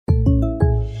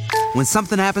When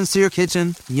something happens to your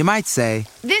kitchen, you might say,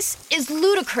 "This is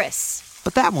ludicrous."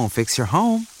 but that won't fix your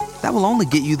home. That will only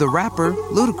get you the rapper,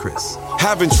 Ludacris.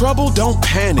 Having trouble? Don't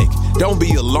panic. Don't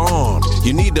be alarmed.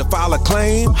 You need to file a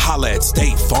claim? Holla at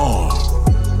State Farm.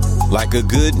 Like a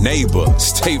good neighbor,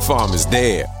 State Farm is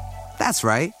there. That's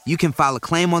right. You can file a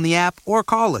claim on the app or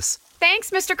call us.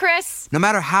 Thanks, Mr. Chris. No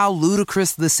matter how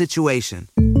ludicrous the situation,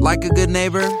 like a good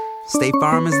neighbor, State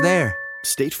Farm is there.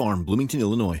 State Farm, Bloomington,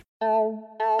 Illinois.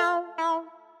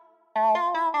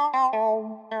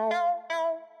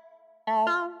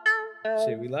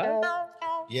 Shit, we live?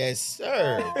 Yes,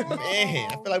 sir.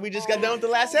 Man, I feel like we just got done with the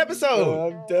last episode. Oh,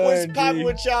 I'm done, What's poppin' G.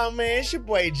 with y'all, man? It's your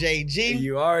boy, JG.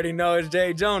 You already know it's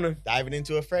Jay Jonah. Diving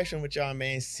into a fresh one with y'all,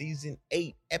 man. Season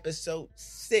 8, episode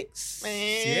 6,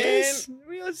 man. Yes,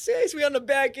 we on 6. We on the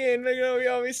back end. You know, we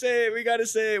always say it. We got to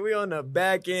say it. We on the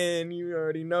back end. You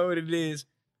already know what it is.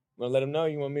 Want to let them know?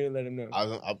 You want me to let them know?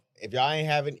 If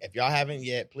y'all haven't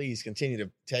yet, please continue to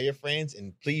tell your friends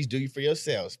and please do it for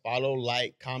yourselves. Follow,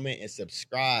 like, comment, and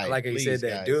subscribe. Like you said that.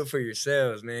 Guys. Do it for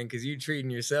yourselves, man, because you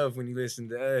treating yourself when you listen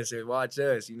to us or watch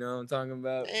us. You know what I'm talking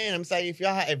about? Man, I'm saying if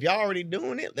y'all already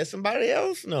doing it, let somebody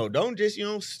else know. Don't just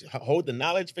hold the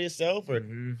knowledge for yourself or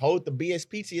hold the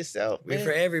BSP to yourself. We man.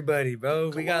 for everybody, bro.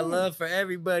 We got love for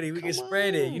everybody. We can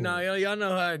spread it. You know, y'all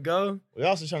know how it go. We're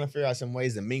also trying to figure out some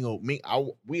ways to mingle.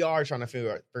 We are trying to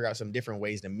figure out some different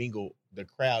ways to mingle the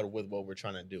crowd with what we're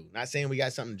trying to do. Not saying we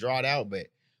got something drawn out, but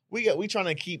we trying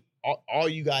to keep all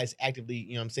you guys actively,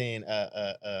 you know what I'm saying,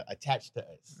 attached to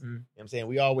us. You know what I'm saying?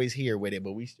 We always here with it,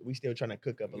 but we still trying to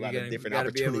cook up a lot of different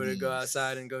opportunities. We gotta be able to go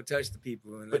outside and go touch the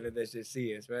people and let them just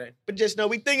see us, right? But just know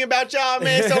we thinking about y'all,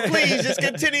 man. So please just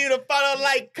continue to follow,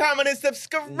 like, comment, and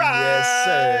subscribe.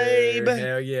 Yes, sir.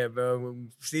 Hell yeah, bro.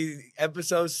 See,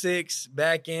 episode 6,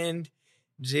 back end.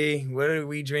 G, what are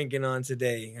we drinking on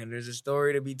today? And there's a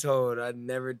story to be told. I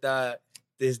never thought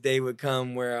this day would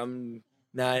come where I'm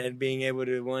not being able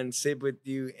to, one, sip with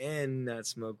you and not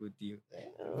smoke with you.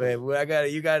 Damn.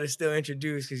 But you gotta still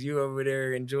introduce because you over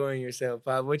there enjoying yourself,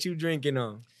 Pop. What you drinking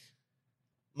on?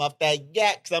 I'm off that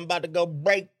yak because I'm about to go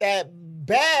break that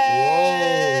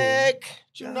back.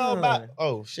 What you know about?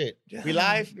 Oh, shit. We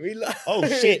live? We live. Oh,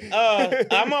 shit.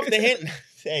 I'm off the hint.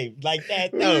 Hey, like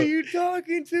that, Who though. are you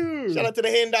talking to? Shout out to the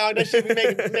hen dog. That shit we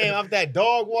making, man, off that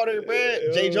dog water,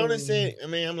 bread. Jay Jonah said, I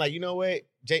mean, I'm like, you know what?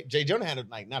 Jay Jonah had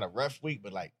not a rough week,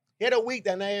 but like, he had a week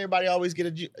that not everybody always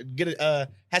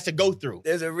has to go through.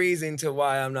 There's a reason to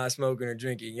why I'm not smoking or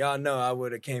drinking. Y'all know I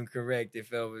would have came correct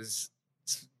if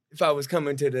I was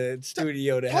coming to the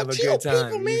studio to have a good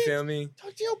time. People, you feel me?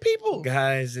 Talk to your people.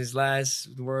 Guys,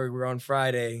 we're on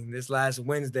Friday, this last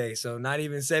Wednesday. So not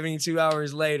even 72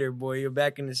 hours later, boy, you're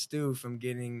back in the stew from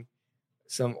getting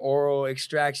some oral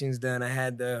extractions done. I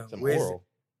had oral.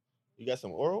 You got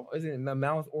some oral? Is it my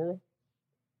mouth oral?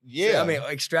 Yeah. I mean,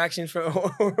 extractions from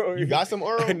oral. You got some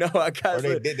oral? No, I got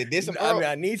some. They did some oral? I mean,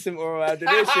 I need some oral after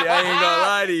this shit. I ain't gonna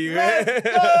lie to you, man.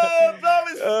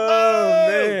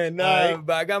 Man. Nah. Right.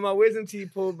 But I got my wisdom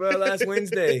teeth pulled, bro, last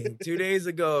Wednesday, 2 days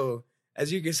ago.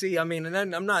 As you can see, I mean,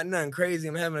 I'm not nothing crazy.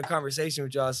 I'm having a conversation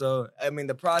with y'all. So, I mean,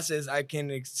 the process, I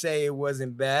can say it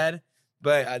wasn't bad.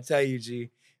 But I tell you,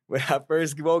 G, when I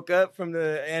first woke up from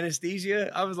the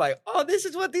anesthesia, I was like, oh, this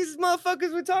is what these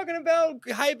motherfuckers were talking about,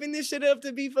 hyping this shit up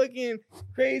to be fucking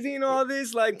crazy and all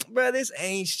this. Like, bro, this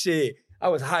ain't shit. I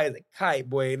was high as a kite,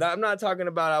 boy. I'm not talking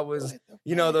about I was,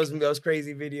 you know, those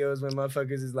crazy videos when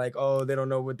motherfuckers is like, oh, they don't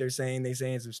know what they're saying. They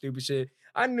saying some stupid shit.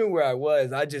 I knew where I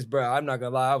was. I'm not gonna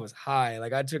lie, I was high.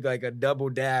 Like, I took like a double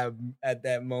dab at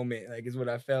that moment. Like, is what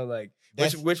I felt like.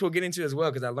 Which we'll get into as well,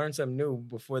 because I learned something new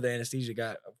before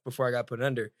I got put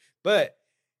under. But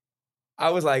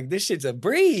I was like, this shit's a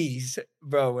breeze.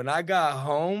 Bro, when I got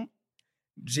home,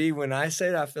 G, when I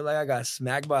said I feel like I got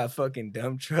smacked by a fucking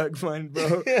dump truck, man,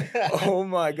 bro. Oh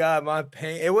my God, my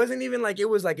pain. It wasn't even like, it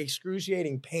was like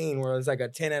excruciating pain where it was like a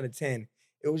 10 out of 10.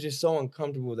 It was just so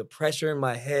uncomfortable. The pressure in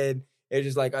my head, it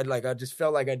just like, I just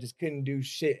felt like I just couldn't do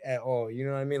shit at all. You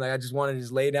know what I mean? Like, I just wanted to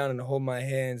just lay down and hold my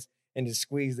hands and just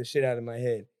squeeze the shit out of my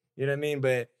head. You know what I mean?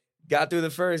 But got through the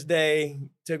first day,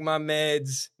 took my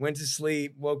meds, went to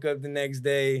sleep, woke up the next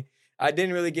day. I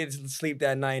didn't really get to sleep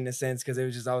that night in a sense because it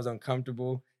was just, I was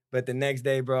uncomfortable. But the next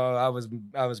day, bro, I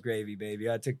was gravy, baby.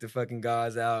 I took the fucking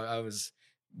gauze out. I was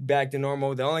back to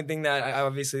normal. The only thing that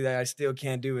I still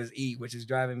can't do is eat, which is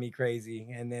driving me crazy.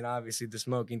 And then obviously the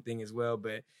smoking thing as well.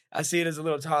 But I see it as a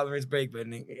little tolerance break, but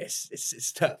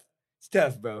it's tough. It's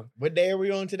tough, bro. What day are we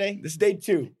on today? This is day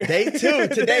 2. Day 2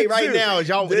 today, right now,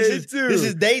 y'all. This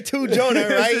is day 2, Jonah,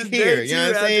 right here. You know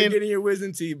what I'm saying? After getting your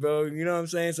wisdom teeth, bro. You know what I'm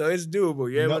saying? So it's doable.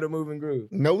 You're able to move and groove.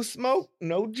 No smoke,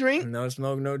 no drink. No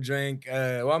smoke, no drink.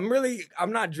 Well,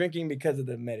 I'm not drinking because of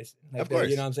the medicine. Like of course.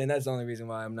 You know what I'm saying? That's the only reason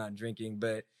why I'm not drinking.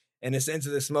 But in the sense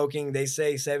of the smoking, they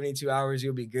say 72 hours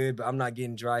you'll be good, but I'm not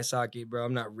getting dry socket, bro.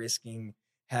 I'm not risking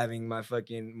having my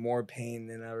fucking more pain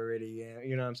than I already am.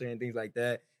 You know what I'm saying? Things like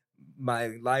that. My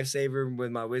lifesaver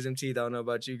with my wisdom teeth, I don't know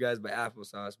about you guys, but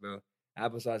applesauce, bro.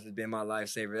 Applesauce has been my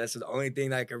lifesaver. That's the only thing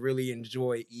that I could really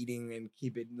enjoy eating and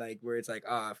keep it like where it's like,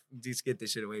 just get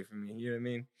this shit away from me. You know what I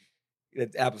mean?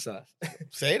 It's applesauce.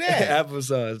 Say that.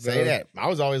 Applesauce, bro. Say that. I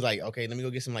was always like, okay, let me go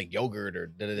get some like yogurt or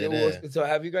da-da-da-da. So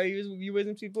have you guys used your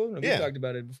wisdom teeth before? We Yeah. talked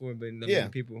about it before, but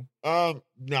people. No,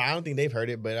 I don't think they've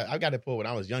heard it, but I got it pulled when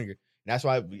I was younger. And that's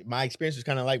why my experience was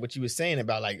kind of like what you were saying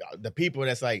about like the people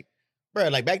that's like, bro,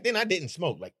 like back then I didn't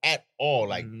smoke like at all.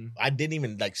 Like I didn't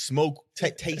even like smoke,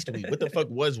 taste weed. What the fuck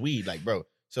was weed? Like, bro.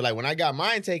 So like when I got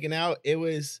mine taken out, I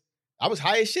was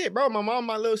high as shit, bro. My mom,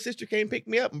 my little sister came pick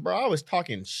me up, and bro, I was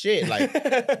talking shit. Like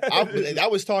I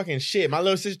was talking shit. My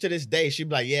little sister to this day, she'd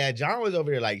be like, "Yeah, John was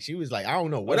over here." Like she was like, "I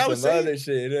don't know what I was saying." Other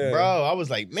shit, yeah. Bro, I was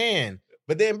like, man.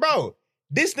 But then, bro,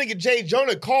 this nigga Jay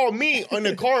Jonah called me on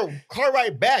the car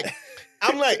ride back.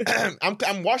 I'm like,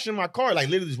 I'm washing my car, like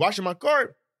literally just washing my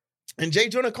car. And Jay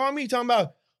Jonah called me talking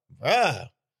about, bruh,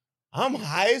 I'm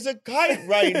high as a kite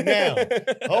right now.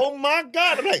 Oh my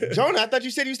God. I'm like, Jonah, I thought you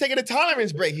said you was taking a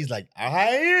tolerance break. He's like, I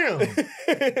am.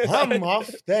 I'm off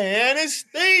the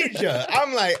anesthesia.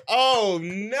 I'm like, oh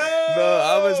no. Bro,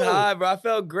 I was high, bro. I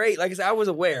felt great. Like I said, I was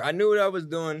aware. I knew what I was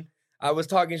doing. I was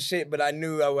talking shit, but I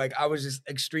knew I was just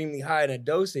extremely high in a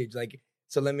dosage. Like,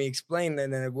 so let me explain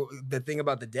then the thing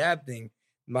about the dab thing.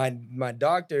 My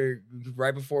doctor,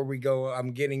 right before we go,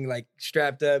 I'm getting like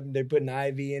strapped up. They're putting an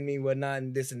IV in me, whatnot,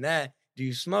 and this and that. Do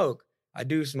you smoke? I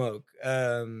do smoke.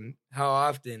 How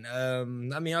often? I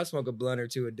mean, I'll smoke a blunt or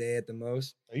two a day at the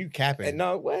most. Are you capping? And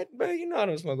no, what? Bro, you know I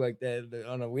don't smoke like that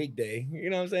on a weekday. You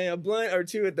know what I'm saying? A blunt or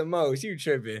two at the most. You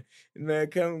tripping. Man,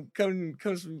 come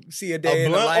see a day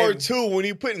in the life. A blunt or two when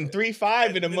you putting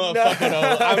 3-5 in the motherfucker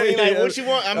though. I mean, like, what you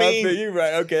want? I mean. You're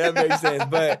right. Okay, that makes sense.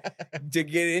 But to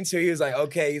get into it, he was like,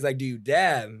 okay. He's like, do you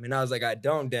dab? And I was like, I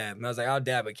don't dab. And I was like, I'll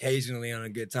dab occasionally on a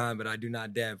good time, but I do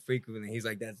not dab frequently. He's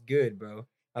like, that's good, bro.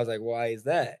 I was like, why is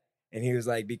that? And he was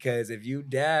like, because if you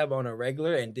dab on a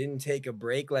regular and didn't take a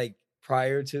break, like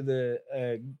prior to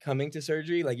the coming to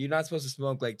surgery, like you're not supposed to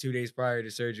smoke like 2 days prior to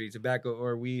surgery, tobacco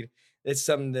or weed. It's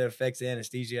something that affects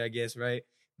anesthesia, I guess, right?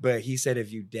 But he said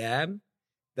if you dab,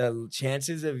 the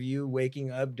chances of you waking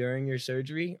up during your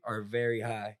surgery are very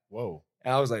high. Whoa.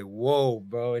 And I was like, whoa,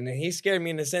 bro. And then he scared me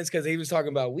in a sense because he was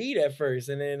talking about weed at first.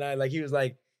 And then he was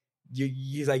like,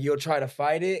 he's like, you'll try to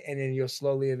fight it and then you'll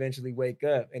slowly eventually wake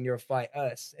up and you'll fight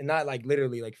us. And not like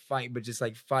literally like fight, but just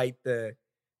like fight the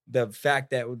fact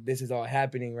that this is all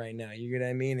happening right now. You get what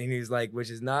I mean? And he's like, which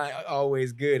is not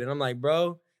always good. And I'm like,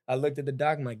 bro, I looked at the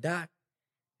doc. I'm like, doc,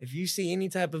 if you see any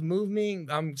type of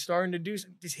movement, I'm starting to just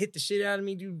hit the shit out of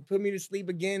me, put me to sleep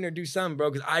again or do something, bro.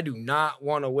 Because I do not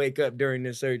want to wake up during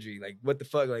this surgery. Like, what the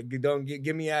fuck? Like, don't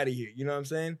get me out of here. You know what I'm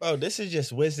saying? Bro, this is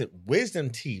just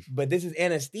wisdom teeth. But this is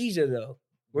anesthesia, though.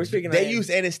 We're speaking. They use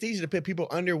anesthesia to put people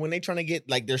under when they trying to get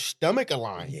like their stomach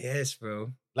aligned. Yes,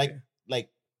 bro. Like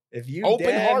if you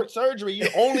open heart surgery, you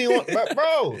only want,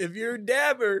 bro. If you're a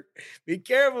dabber, be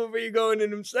careful when you going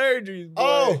into them surgeries, boy.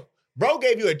 Oh. Bro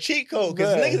gave you a cheat code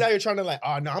because niggas out here trying to like,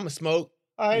 oh, no, I'm going to smoke.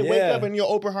 All right, wake up and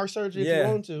you'll open heart surgery if you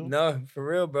want to. No, for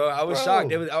real, bro. I was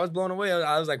shocked. I was blown away.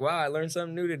 I was like, wow, I learned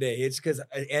something new today. It's because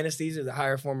anesthesia is a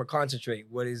higher form of concentrate.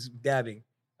 What is dabbing?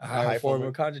 A higher form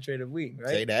of concentrate of weed, right?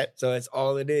 Say that. So it's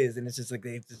all it is. And it's just like,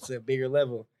 it's a bigger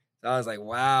level. So I was like,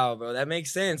 wow, bro, that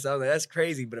makes sense. I was like, that's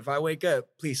crazy. But if I wake up,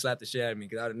 please slap the shit out of me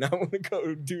because I do not want to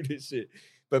go do this shit.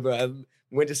 But bro, I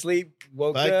went to sleep,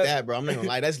 woke up. Fuck that, bro. I'm not gonna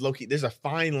lie. That's low key. There's a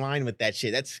fine line with that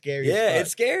shit. That's scary. Yeah,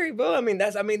 it's scary, bro.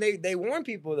 They warn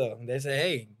people though. They say,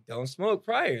 hey, don't smoke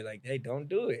prior. Like, hey, don't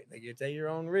do it. Like, you take your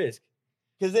own risk.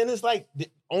 Because then it's like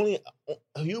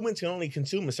humans can only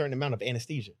consume a certain amount of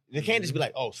anesthesia. They can't just be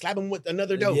like, oh, slap them with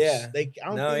another dose. Yeah, I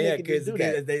don't think they can do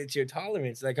that. It's your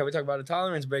tolerance. Like how we talk about a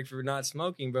tolerance break for not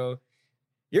smoking, bro.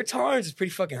 Your tolerance is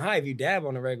pretty fucking high if you dab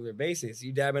on a regular basis.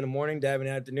 You dab in the morning, dab in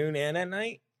the afternoon, and at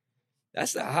night.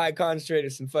 That's a high concentrate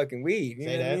of some fucking weed. You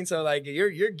know what I mean? So like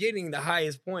you're getting the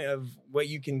highest point of what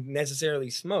you can necessarily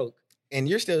smoke. And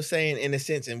you're still saying, in a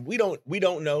sense, and we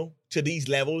don't know to these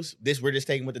levels. We're just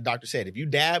taking what the doctor said. If you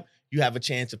dab, you have a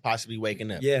chance of possibly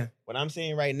waking up. Yeah. What I'm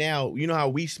saying right now, you know how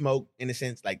we smoke, in a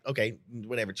sense, like, okay,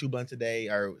 whatever, 2 blunts a day,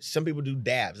 or some people do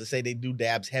dabs. Let's say they do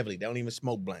dabs heavily. They don't even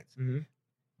smoke blunts. Mm-hmm.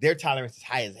 Their tolerance is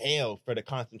high as hell for the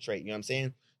concentrate. You know what I'm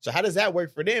saying? So how does that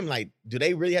work for them? Like, do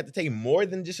they really have to take more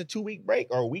than just a 2-week break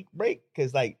or a week break?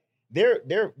 Because like they're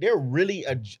really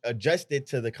adjusted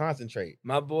to the concentrate.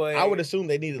 My boy, I would assume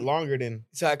they need it longer than.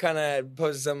 So I kind of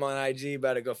posted something on IG.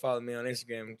 About to go follow me on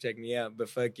Instagram and check me out. But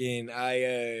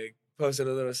I posted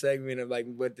a little segment of like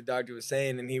what the doctor was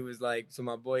saying, and he was like, so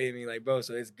my boy hit me like, bro,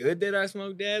 so it's good that I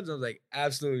smoke dabs? I was like,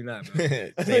 absolutely not, bro.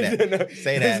 Say that. No,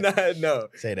 Say that. It's not, no.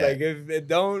 Say that. Like, if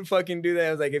don't fucking do that.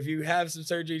 I was like, if you have some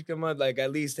surgeries come up, like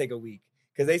at least take a week,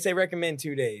 because they say recommend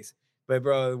 2 days. But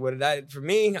bro, for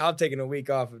me, I'm taking a week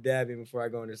off of dabbing before I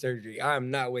go into surgery.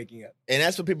 I'm not waking up. And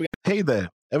that's what people. Hey there,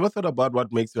 ever thought about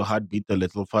what makes your heart beat a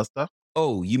little faster?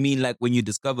 Oh, you mean like when you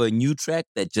discover a new track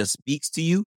that just speaks to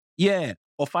you? Yeah,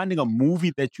 or finding a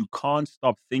movie that you can't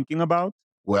stop thinking about?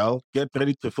 Well, get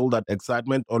ready to feel that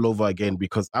excitement all over again,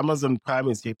 because Amazon Prime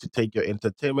is here to take your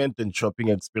entertainment and shopping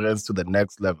experience to the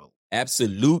next level.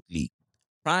 Absolutely.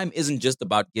 Prime isn't just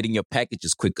about getting your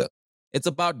packages quicker. It's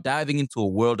about diving into a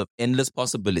world of endless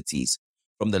possibilities,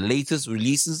 from the latest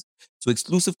releases to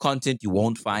exclusive content you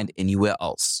won't find anywhere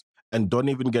else. And don't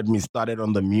even get me started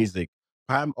on the music.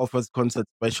 Prime offers concert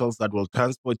specials that will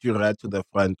transport you right to the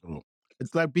front row.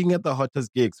 It's like being at the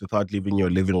hottest gigs without leaving your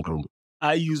living room.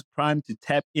 I use Prime to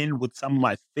tap in with some of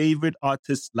my favorite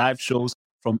artists' live shows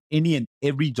from any and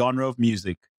every genre of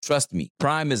music. Trust me,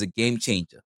 Prime is a game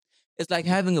changer. It's like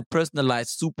having a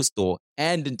personalized superstore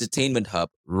and entertainment hub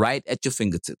right at your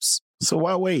fingertips. So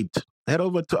why wait? Head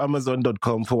over to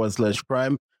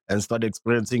amazon.com/Prime and start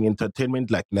experiencing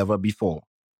entertainment like never before.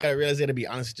 You gotta realize you gotta be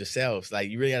honest with yourselves. Like,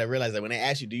 you really gotta realize that when they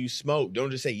ask you, do you smoke? Don't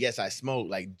just say, yes, I smoke.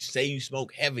 Like, say you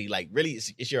smoke heavy. Like, really,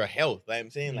 it's your health. Like I'm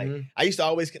saying, like, I used to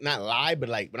always not lie, but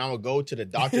like when I would go to the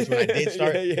doctors when I did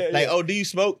start, oh, do you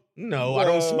smoke? No, I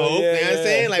don't smoke. You know what I'm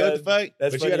saying? Like, what the fuck?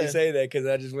 That's but funny you say that, because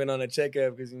I just went on a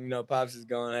checkup because, Pops is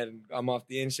gone. I'm off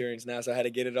the insurance now, so I had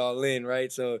to get it all in,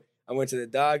 right? So I went to the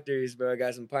doctors, bro. I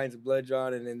got some pints of blood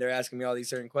drawn, and then they're asking me all these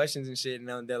certain questions and shit.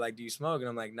 And they're like, do you smoke? And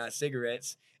I'm like, not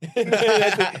cigarettes.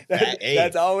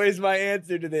 That's always my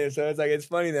answer to this. So it's like, it's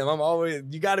funny that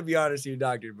you got to be honest to your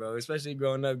doctor, bro. Especially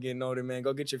growing up, getting older, man.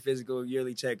 Go get your physical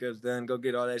yearly checkups done. Go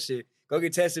get all that shit. Go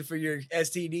get tested for your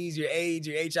STDs, your AIDS,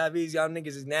 your HIVs. Y'all niggas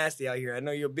is nasty out here. I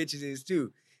know your bitches is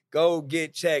too. Go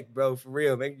get checked, bro, for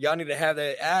real. Man, y'all need to have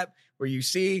that app where you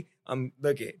see,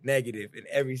 look at negative in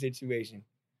every situation.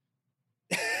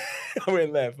 I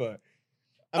went left, huh?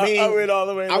 I mean, I went all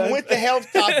the way left. I'm with the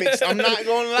health topics. I'm not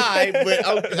gonna lie,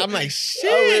 but I'm like,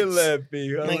 shit. I went left,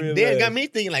 B. Like, got me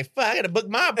thinking, like, fuck, I gotta book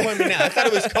my appointment now. I thought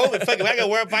it was COVID. Fuck it, I gotta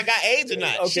worry if I got AIDS or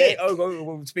not. Okay. Shit.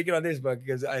 Oh, speaking on this, bro,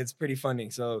 because it's pretty funny.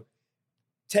 So,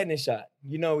 tetanus shot.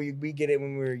 We get it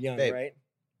when we were young, right?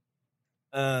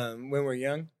 When we're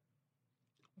young,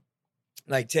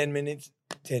 like 10 minutes.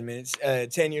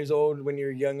 10 years old, when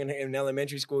you're young in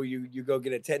elementary school, you go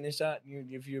get a tetanus shot,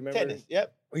 if you remember. Tetanus,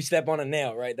 yep. We step on a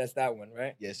nail, right? That's that one,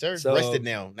 right? Yes, sir. So, arrested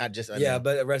nail, not just a nail.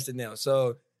 but arrested nail.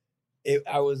 So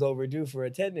I was overdue for a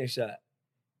tetanus shot.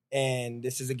 And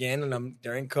this is again, and I'm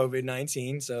during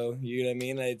COVID-19, so you know what I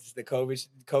mean? It's the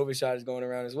COVID shot is going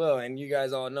around as well. And you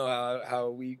guys all know how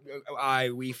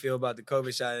we feel about the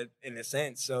COVID shot in a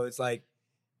sense. So it's like,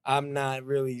 I'm not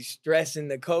really stressing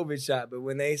the COVID shot, but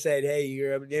when they said, hey,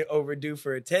 you're overdue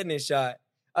for a tetanus shot,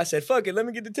 I said, fuck it, let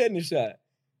me get the tetanus shot.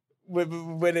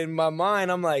 But in my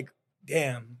mind, I'm like,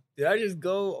 damn, did I just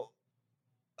go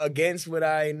against what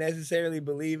I necessarily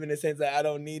believe, in the sense that I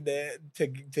don't need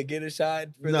to get a shot?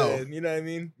 You know what I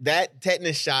mean? That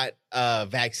tetanus shot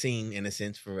vaccine, in a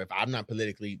sense, for if I'm not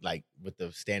politically, like, with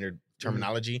the standard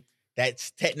terminology, that's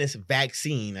tetanus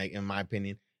vaccine, like, in my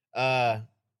opinion.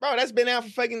 Bro, that's been out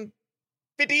for fucking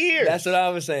 50 years. That's what I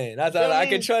was saying. I thought I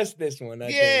could trust this one.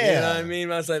 I think. You know what I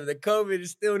mean? I was like, the COVID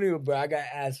is still new, bro. I got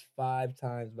asked 5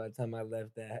 times by the time I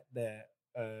left that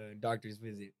doctor's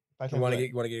visit. You want to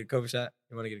get a COVID shot?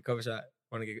 You want to get a COVID shot?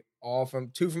 Want to get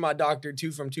two from my doctor,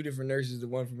 2 from 2 different nurses,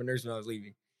 and 1 from a nurse when I was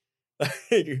leaving.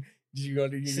 Did you go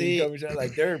to get a COVID shot?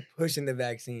 Like, they're pushing the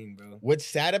vaccine, bro. What's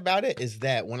sad about it is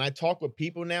that when I talk with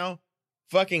people now,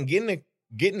 fucking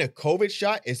getting a COVID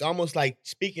shot is almost like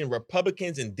speaking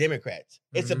Republicans and Democrats.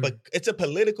 It's a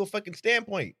political fucking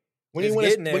standpoint. When you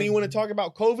want to talk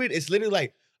about COVID, it's literally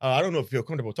like, I don't know if you feel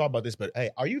comfortable talking about this, but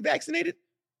hey, are you vaccinated?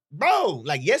 Bro,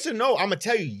 like, yes or no, I'm gonna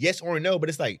tell you yes or no, but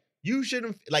it's like, You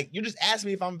shouldn't, like, you just asked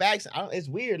me if I'm vaccinated. It's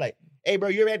weird. Like, hey, bro,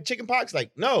 you ever had chicken pox?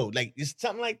 Like, no. Like, it's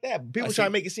something like that. People try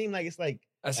to make it seem like it's like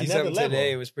I see another something level.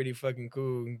 today. It was pretty fucking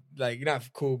cool. Like, not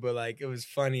cool, but like it was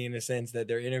funny in the sense that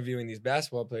they're interviewing these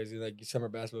basketball players. Like, summer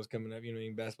basketball's coming up. You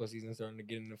know, basketball season's starting to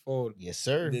get in the fold. Yes,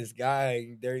 sir. This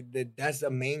guy, that's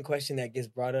a main question that gets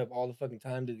brought up all the fucking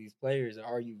time to these players.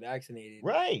 Are you vaccinated?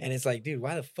 Right. And it's like, dude,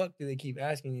 why the fuck do they keep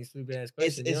asking these stupid ass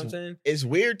questions? You know what I'm saying? It's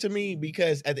weird to me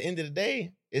because at the end of the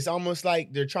day, it's almost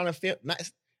like they're trying to feel.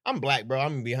 I'm black, bro.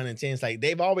 I'm gonna be 110. It's like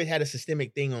they've always had a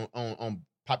systemic thing on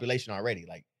population already.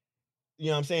 Like, you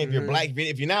know what I'm saying? If you're black,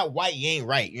 if you're not white, you ain't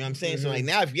right. You know what I'm saying? So like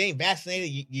now, if you ain't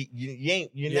vaccinated,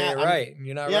 you're not right.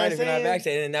 You're not right if you're not saying?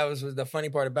 vaccinated. And that was the funny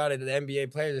part about it. The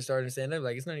NBA players are starting to stand up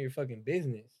like it's none of your fucking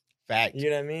business. Fact. You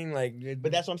know what I mean? Like,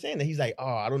 but that's what I'm saying. That he's like,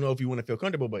 oh, I don't know if you want to feel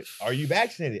comfortable, but are you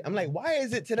vaccinated? I'm like, why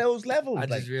is it to those levels? I like,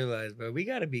 just realized, bro, we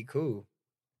gotta be cool.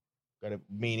 Got a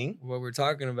meaning? What we're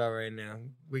talking about right now,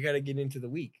 we gotta get into the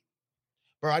week.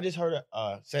 Bro, I just heard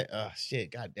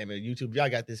shit, god damn it, YouTube, y'all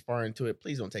got this far into it.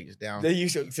 Please don't take us down.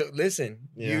 So listen,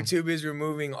 YouTube is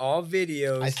removing all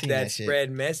videos that spread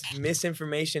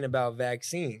misinformation about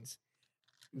vaccines.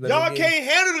 Y'all can't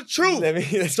handle the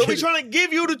truth. So we're trying to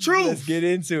give you the truth. Let's get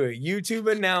into it.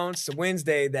 YouTube announced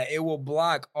Wednesday that it will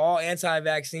block all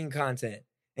anti-vaccine content,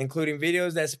 including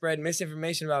videos that spread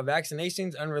misinformation about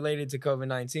vaccinations unrelated to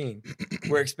COVID-19.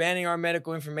 We're expanding our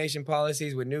medical information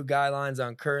policies with new guidelines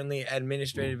on currently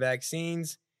administered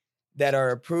vaccines that are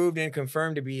approved and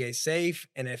confirmed to be safe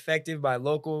and effective by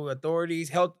local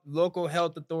authorities, local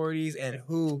health authorities, and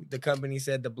WHO, the company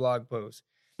said the blog post.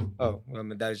 Oh, well,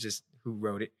 that was just who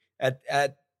wrote it.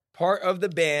 At part of the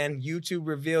ban, YouTube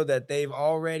revealed that they've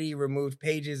already removed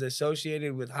pages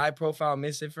associated with high-profile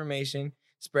misinformation.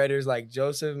 Spreaders like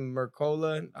Joseph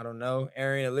Mercola, I don't know,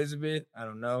 Erin Elizabeth, I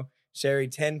don't know, Sherry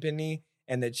Tenpenny,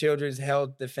 and the Children's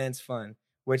Health Defense Fund,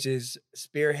 which is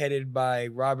spearheaded by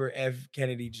Robert F.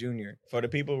 Kennedy Jr. For the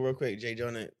people, real quick, Jay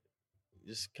Jonah,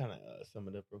 just kind of sum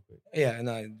it up real quick. Yeah,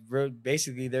 no,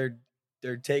 basically they're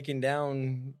taking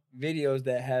down videos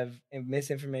that have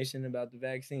misinformation about the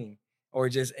vaccine, or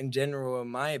just in general, in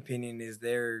my opinion, is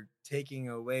they're taking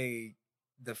away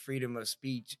the freedom of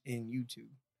speech in YouTube.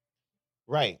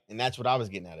 Right, and that's what I was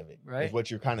getting out of it. Right, is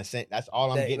what you're kind of saying. That's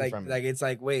all I'm getting from it. Like it's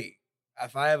like, wait,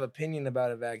 if I have opinion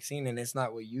about a vaccine and it's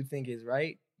not what you think is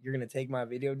right, you're gonna take my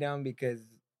video down because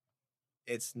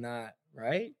it's not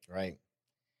right. Right.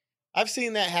 I've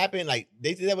seen that happen. Like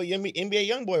they did that with NBA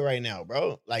YoungBoy right now,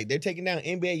 bro. Like they're taking down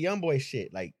NBA YoungBoy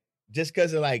shit, like just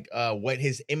because of like what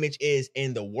his image is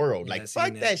in the world. Yeah, like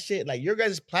fuck that shit. Like your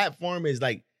guys' platform is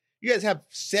like you guys have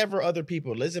several other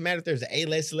people. It doesn't matter if there's an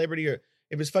A-list celebrity or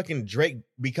if it's fucking Drake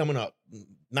becoming a,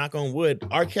 knock on wood,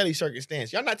 R. Kelly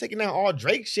circumstance. Y'all not taking down all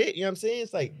Drake shit. You know what I'm saying?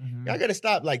 It's like, y'all got to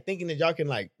stop like thinking that y'all can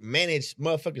like manage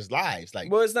motherfuckers' lives. Like,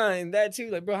 well, it's not in that too.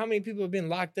 Like, bro, how many people have been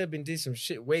locked up and did some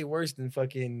shit way worse than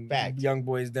fucking young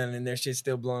boys done, and their shit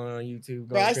still blowing on YouTube,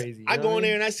 going crazy. I go in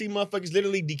there and I see motherfuckers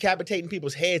literally decapitating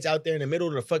people's heads out there in the middle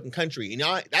of the fucking country. And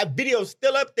y'all, that video's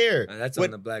still up there. That's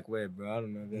on the black web, bro. I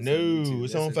don't know. No,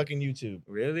 it's on fucking YouTube.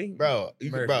 Really? Bro,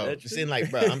 it's in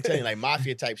like, bro, I'm telling you, like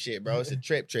mafia type shit, bro. It's a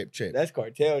trip. That's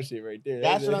cartel shit right there.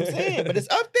 That's what I'm saying, but it's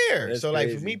up there. That's so, crazy.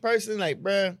 like, for me personally, like,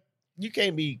 bro, you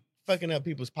can't be fucking up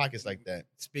people's pockets like that.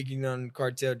 Speaking on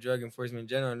cartel drug enforcement in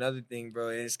general, another thing, bro,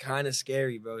 it's kind of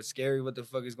scary, bro. It's scary what the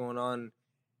fuck is going on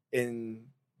in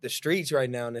the streets right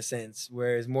now, in a sense,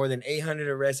 whereas more than 800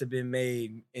 arrests have been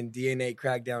made in DNA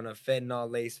crackdown of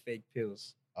fentanyl-laced fake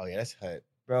pills. Oh, yeah, that's hot.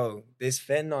 Bro, this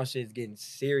fentanyl shit is getting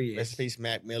serious. Rest in peace,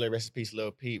 Mac Miller. Rest in peace,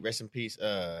 Lil Pete. Rest in peace,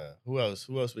 who else?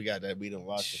 Who else we got that we done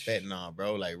lost to fentanyl,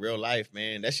 bro? Like, real life,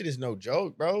 man. That shit is no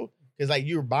joke, bro. Because, like,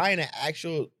 you're buying an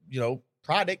actual,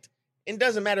 product. It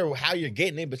doesn't matter how you're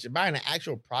getting it, but you're buying an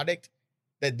actual product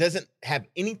that doesn't have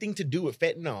anything to do with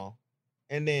fentanyl.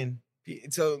 And then...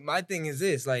 So, my thing is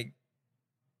this, like,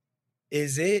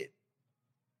 is it...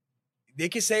 They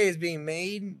could say it's being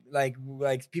made, like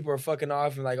people are fucking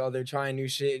off and like, oh, they're trying new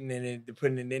shit and then they're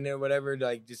putting it in there or whatever,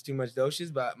 like just too much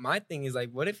doses. But my thing is like,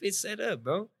 what if it's set up,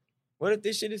 bro? What if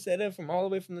this shit is set up from all the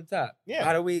way from the top? Yeah.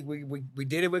 How do we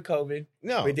did it with COVID?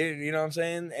 No. We did it, you know what I'm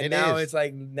saying? And now it's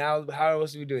like, now how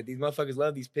else do we do it? These motherfuckers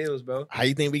love these pills, bro. How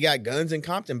you think we got guns in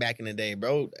Compton back in the day,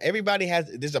 bro?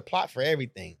 There's a plot for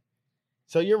everything.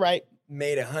 So you're right.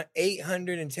 Made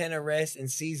 810 arrests and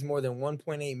seized more than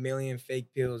 1.8 million fake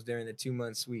pills during the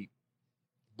 2-month sweep.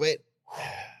 But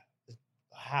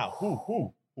how?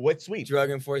 Who? What sweep? Drug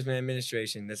Enforcement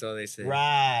Administration. That's all they say.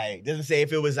 Right. Doesn't say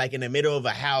if it was like in the middle of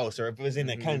a house or if it was in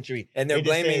the country. And they're It just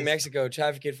blaming says- Mexico,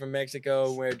 trafficking from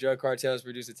Mexico, where drug cartels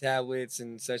produce the tablets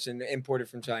and such, and imported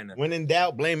from China. When in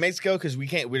doubt, blame Mexico because we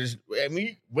can't. We're just. I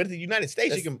mean, with the United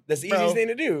States, That's the bro, easiest thing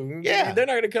to do. Yeah. They're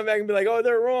not going to come back and be like, "Oh,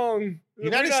 they're wrong."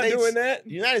 United We're not States doing that.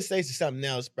 United States is something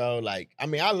else, bro. Like, I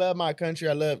mean, I love my country.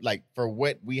 I love like for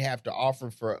what we have to offer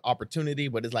for opportunity.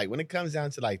 But it's like when it comes down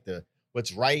to like the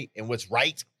what's right and what's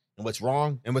right and what's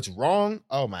wrong and what's wrong.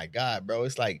 Oh my God, bro.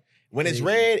 It's like when it's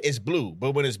red, it's blue.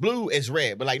 But when it's blue, it's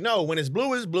red. But like, no, when it's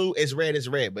blue, it's red, it's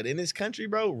red. But in this country,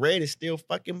 bro, red is still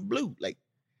fucking blue. Like,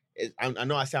 I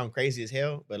know I sound crazy as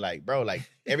hell, but like, bro, like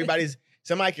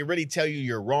somebody can really tell you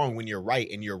you're wrong when you're right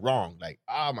and you're wrong. Like,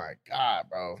 oh my God,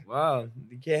 bro. Wow,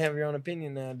 you can't have your own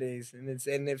opinion nowadays.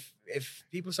 And if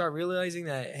people start realizing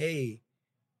that, hey,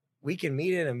 we can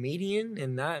meet at a median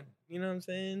and not, you know what I'm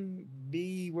saying,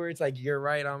 be where it's like you're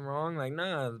right, I'm wrong. Like,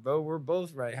 nah, bro, we're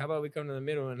both right. How about we come to the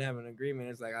middle and have an agreement?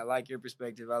 It's like, I like your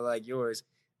perspective, I like yours.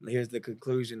 Here's the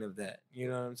conclusion of that. You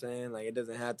know what I'm saying? Like, it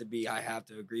doesn't have to be I have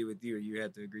to agree with you or you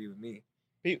have to agree with me.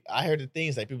 I heard the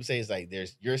things like people say it's like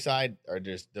there's your side or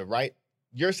there's the right,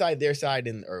 your side, their side,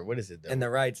 and or what is it? And the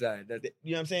right side.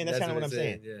 You know what I'm saying? That's kind of what I'm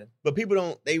saying. Yeah. But people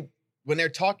don't, when they're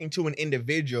talking to an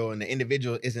individual and the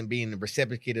individual isn't being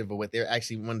receptive of what they're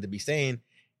actually wanting to be saying,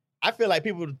 I feel like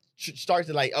people start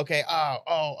to like, okay,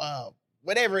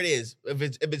 whatever it is, if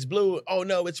it's blue, oh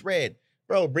no, it's red.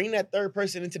 Bro, bring that third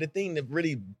person into the thing to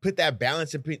really put that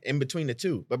balance in between the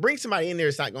two. But bring somebody in there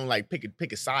that's not going to like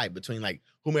pick a side between like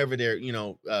whomever they're,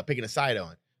 picking a side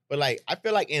on. But like, I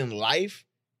feel like in life,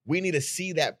 we need to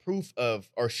see that proof of,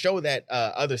 or show that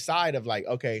other side of like,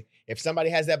 okay, if somebody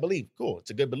has that belief, cool.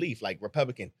 It's a good belief, like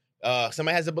Republican.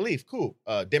 Somebody has a belief, cool.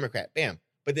 Democrat, bam.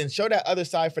 But then show that other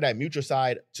side for that mutual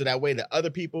side. So that way the other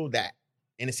people that,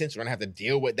 in a sense, are going to have to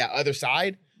deal with that other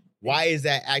side. Why is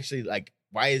that actually like,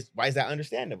 why is that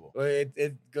understandable? Well,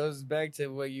 it goes back to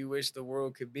what you wish the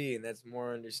world could be, and that's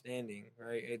more understanding,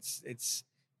 right? It's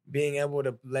being able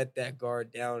to let that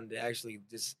guard down to actually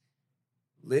just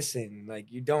listen.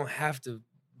 Like, you don't have to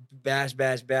bash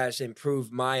and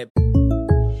prove my opinion.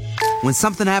 When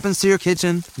something happens to your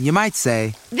kitchen, you might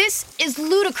say, This is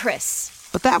ludicrous.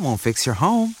 but that won't fix your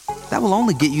home. That will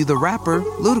only get you the rapper,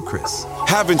 Ludacris.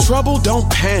 Having trouble? Don't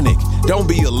panic. Don't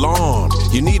be alarmed.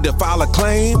 You need to file a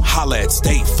claim? Holla at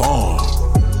State Farm.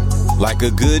 Like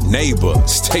a good neighbor,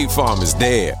 State Farm is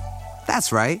there.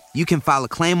 That's right. You can file a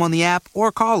claim on the app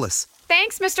or call us.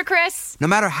 Thanks, Mr. Chris. No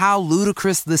matter how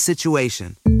ludicrous the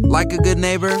situation, like a good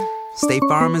neighbor, State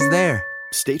Farm is there.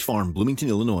 State Farm, Bloomington,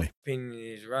 Illinois. Opinion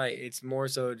is right. It's more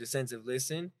so the sense of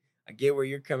listen. I get where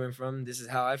you're coming from. This is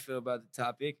how I feel about the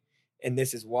topic, and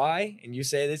this is why. And you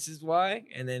say this is why,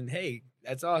 and then hey,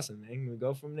 that's awesome, man. We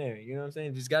go from there. You know what I'm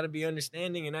saying? Just got to be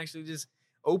understanding and actually just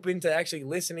open to actually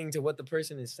listening to what the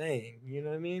person is saying. You know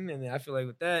what I mean? And I feel like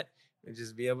with that, we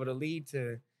just be able to lead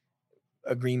to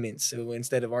agreements so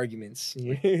instead of arguments.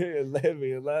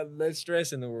 A lot less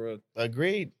stress in the world.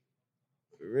 Agreed.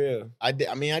 For real. I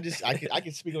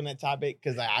can speak on that topic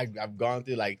because I've gone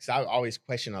through like, so I always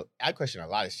question a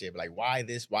lot of shit, but like why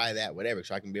this, why that, whatever,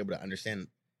 so I can be able to understand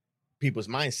people's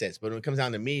mindsets. But when it comes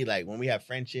down to me, like when we have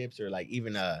friendships or like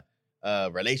even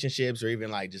relationships or even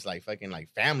like just like fucking like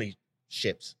family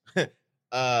ships,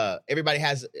 everybody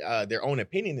has their own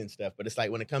opinion and stuff. But it's like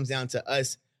when it comes down to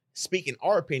us speaking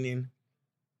our opinion,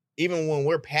 even when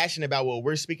we're passionate about what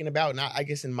we're speaking about, and I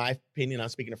guess in my opinion, I'm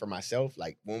speaking for myself.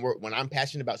 Like when I'm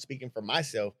passionate about speaking for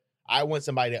myself, I want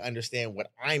somebody to understand what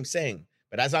I'm saying.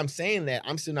 But as I'm saying that,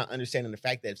 I'm still not understanding the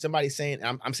fact that if somebody's saying,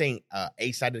 I'm saying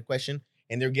A side of the question,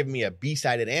 and they're giving me a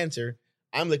B-sided answer,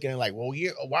 I'm looking at like, well,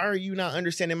 why are you not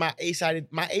understanding my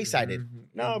A-sided? Mm-hmm.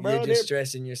 No, bro, you're just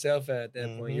stressing yourself out at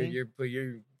that point. You're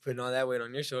putting all that weight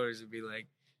on your shoulders to be like.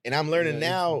 And I'm learning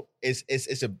now it's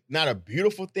not a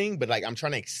beautiful thing, but like I'm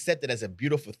trying to accept it as a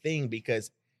beautiful thing because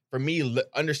for me,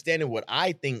 understanding what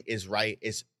I think is right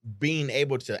is being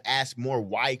able to ask more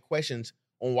why questions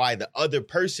on why the other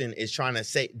person is trying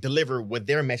to deliver what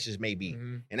their message may be.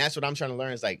 Mm-hmm. And that's what I'm trying to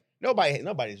learn is like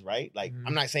nobody's right. Like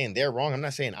I'm not saying they're wrong. I'm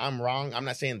not saying I'm wrong. I'm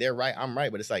not saying they're right. I'm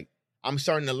right. But it's like I'm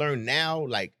starting to learn now,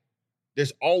 like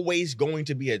there's always going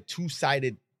to be a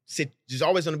two-sided there's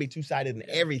always going to be two-sided in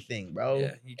everything, bro.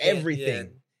 Yeah, everything.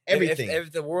 Yeah. Everything.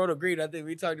 If the world agreed, I think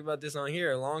we talked about this on here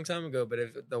a long time ago, but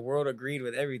if the world agreed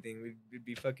with everything, we'd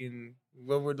be fucking,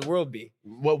 what would the world be?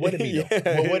 What would it be?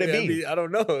 What would it be? I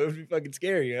don't know. It would be fucking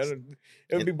scary. It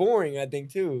would be boring, I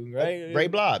think, too, right? Gray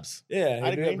blobs. Yeah,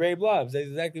 I'd agree. Gray blobs. That's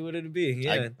exactly what it would be.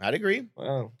 Yeah. I'd agree.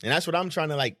 Wow. And that's what I'm trying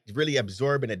to like really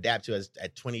absorb and adapt to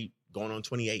at 20, going on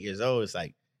 28 years old. It's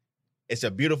like, it's a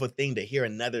beautiful thing to hear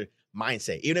another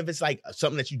mindset, even if it's like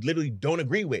something that you literally don't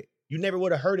agree with. You never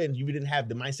would have heard it, and you didn't have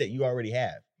the mindset you already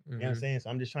have. You know what I'm saying? So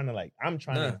I'm just trying to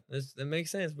that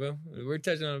makes sense, bro. We're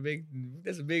touching on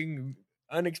that's a big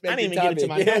unexpected I didn't even topic. get into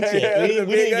my notes yet.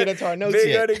 We didn't get into our notes big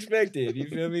yet. Unexpected. You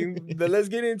feel me? But let's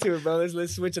get into it, bro.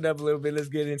 Let's switch it up a little bit. Let's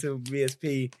get into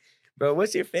BSP. Bro,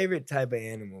 what's your favorite type of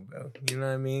animal, bro? You know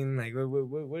what I mean? Like,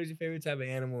 what is your favorite type of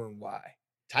animal and why?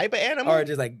 Type of animal? Or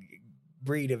just like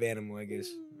breed of animal, I guess.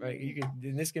 Right?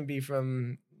 This can be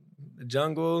from the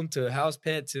jungle to a house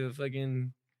pet to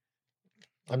fucking...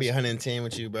 I'll be 110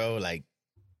 with you, bro. Like,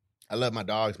 I love my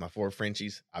dogs, my 4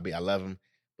 Frenchies. I love them.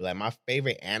 But like, my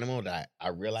favorite animal that I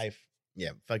real life,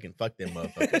 fuck them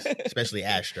motherfuckers, especially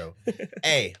Astro.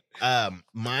 Hey,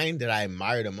 mine that I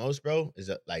admire the most, bro,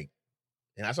 is like,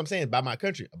 and that's what I'm saying about my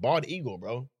country, a bald eagle,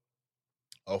 bro.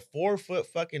 A 4 foot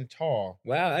fucking tall.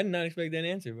 Wow, I did not expect that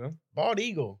answer, bro. Bald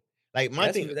eagle. Like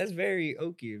that's very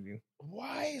oaky of you.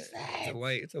 Why is that?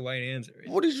 It's a white answer.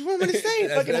 What did you want me to say?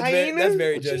 Fucking hyena? That's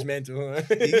very judgmental,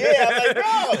 huh? Yeah, I'm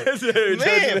like, bro.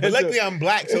 Man, but luckily I'm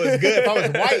black, so it's good. If I was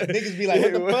white, niggas be like,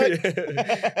 what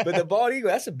the fuck? But the bald eagle,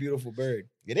 that's a beautiful bird.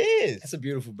 It is. That's a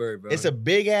beautiful bird, bro. It's a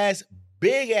big ass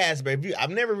bird. I've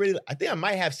never really, I think I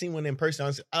might have seen one in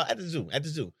person at the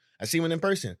zoo. I see one in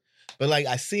person. But like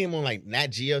I see him on like Nat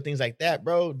Geo, things like that,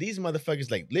 bro. These motherfuckers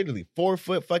like literally 4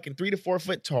 foot, fucking 3 to 4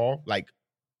 foot tall, like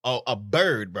a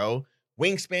bird, bro.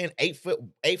 Wingspan 8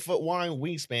 foot wide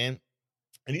wingspan,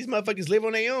 and these motherfuckers live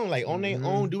on their own, like on their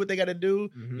own, do what they gotta do.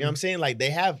 You know what I'm saying? Like they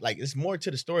have like it's more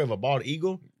to the story of a bald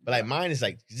eagle, but like mine is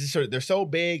like they're so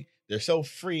big, they're so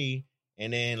free,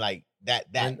 and then like that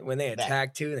when they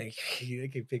attack too, they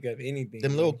can pick up anything.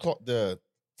 Them little the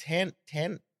 10.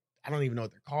 I don't even know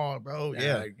what they're called, bro.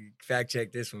 Yeah. Fact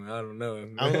check this one. I don't know.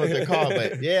 I don't know what they're called,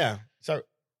 but yeah. So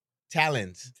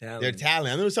talons. They're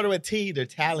talons. I knew it started with T. They're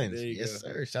talons. Yes,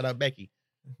 sir. Shout out Becky.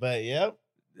 But yep.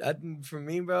 For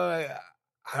me, bro,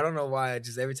 I don't know why.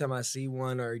 Just every time I see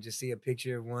one or just see a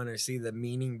picture of one or see the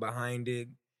meaning behind it,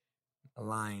 a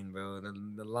lion, bro.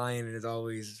 The lion has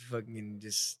always fucking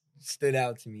just stood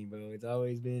out to me, bro. It's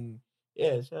always been...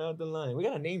 Yeah, shout out the lion. We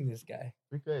gotta name this guy.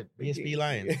 We could. BSP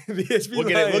Lion. BSP We'll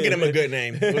get him a good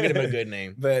name. We'll get him a good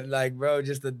name. But like, bro,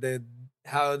 just the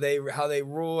how they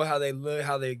rule, how they look,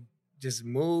 how they just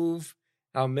move,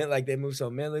 they move so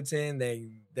militant.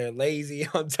 They're lazy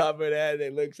on top of that. They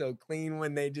look so clean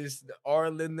when they just are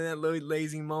in that little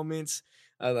lazy moments.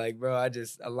 I like, bro,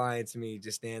 a lion to me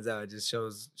just stands out. It just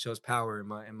shows power in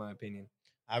my opinion.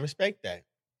 I respect that.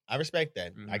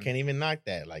 I can't even knock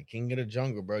that. Like King of the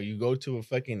Jungle, bro. You go to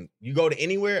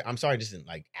anywhere. I'm sorry, just in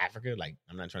like Africa. Like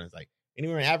I'm not trying to like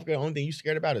anywhere in Africa. The only thing you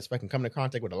scared about is fucking coming in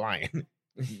contact with a lion.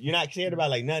 You're not scared about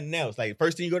like nothing else. Like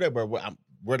first thing you go there, bro,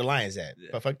 where the lion's at.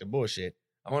 Yeah. But fuck the bullshit.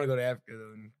 I want to go to Africa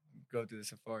though and go through the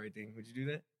safari thing. Would you do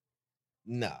that?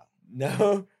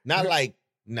 No, not like.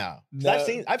 No.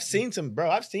 I've seen some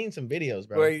videos,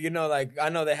 bro. Where, you know, like, I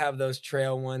know they have those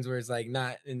trail ones where it's like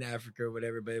not in Africa or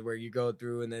whatever, but where you go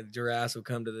through and the giraffes will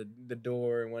come to the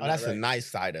door and whatnot. Oh, that's the nice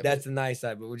side of it. That's the nice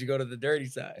side, but would you go to the dirty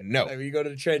side? No. Like, you go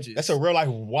to the trenches. That's a real life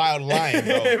wild lion,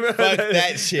 bro. Fuck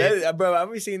that shit. Bro,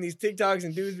 I've been seeing these TikToks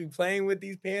and dudes be playing with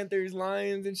these panthers,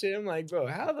 lions and shit. I'm like, bro,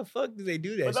 how the fuck do they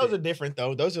do that? But those are different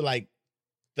though. Those are like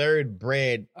third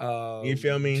bred, you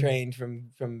feel me? Trained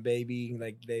from baby,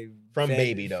 like they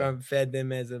fed them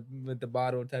with the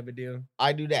bottle type of deal.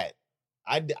 I do that.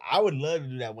 I would love to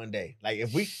do that one day. Like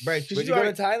if we, bro, would you go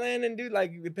to Thailand and do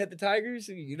like pet the tigers?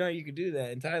 You know you could do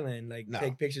that in Thailand, like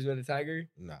take pictures with a tiger.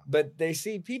 No, but they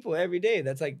see people every day.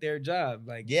 That's like their job.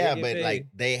 Like yeah, but paid. Like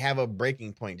they have a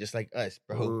breaking point, just like us,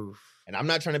 bro. Oof. And I'm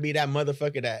not trying to be that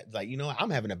motherfucker that's like, you know, I'm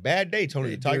having a bad day, Tony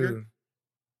the Tiger. Dude.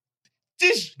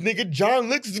 This nigga John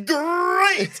looks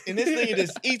great, and this nigga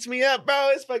just eats me up, bro.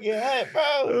 It's fucking hot, bro.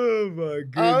 Oh my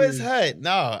goodness. Oh, it's hot.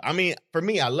 No, I mean, for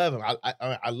me, I love him.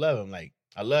 I love him. Like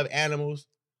I love animals.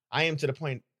 I am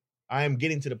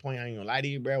getting to the point. I ain't gonna lie to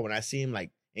you, bro. When I see him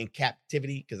like in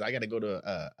captivity, because I got to go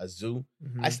to a zoo,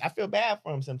 I feel bad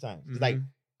for him sometimes. It's like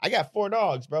I got 4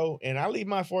 dogs, bro, and I leave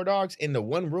my 4 dogs in the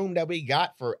one room that we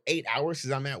got for 8 hours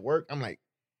because I'm at work. I'm like,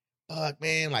 fuck,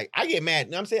 man. Like, I get mad.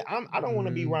 You know what I'm saying? I don't want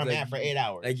to be where I'm at for 8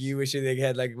 hours. Like, you wish they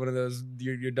had, like, one of those,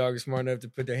 your dog is smart enough to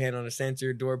put their hand on a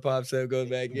sensor, door pops up, goes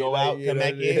back in. Go out, come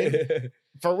back in.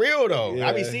 For real, though. Yeah.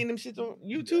 I be seeing them shits on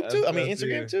YouTube, too. I mean,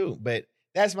 Instagram, too. But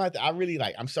that's I really,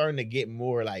 like, I'm starting to get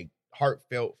more, like,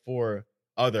 heartfelt for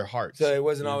other hearts. So it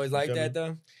wasn't always like that,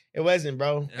 though? It wasn't,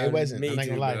 bro. It wasn't. Me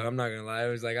too, bro. I'm not gonna lie. It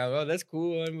was like, oh, that's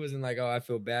cool. It wasn't like, oh, I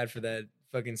feel bad for that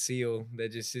fucking seal that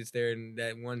just sits there in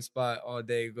that one spot all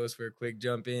day, goes for a quick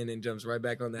jump in and jumps right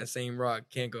back on that same rock.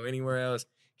 Can't go anywhere else.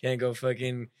 Can't go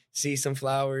fucking see some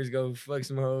flowers, go fuck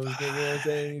some hoes. You know what I'm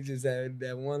saying? You just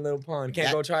that one little pond.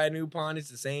 Can't go try a new pond. It's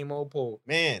the same old pool.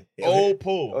 Man, old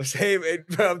pool. Oh, same.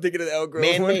 I'm thinking of the Elk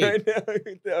Grove one right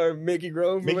now. Or Mickey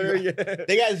Grove. Yeah.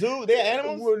 They got zoo. They got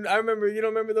animals. I remember. You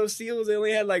don't remember those seals? They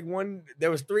only had like one. There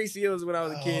was 3 seals when I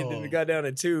was a kid, and it got down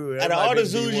to 2. Out of all the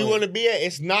zoos you want to be at,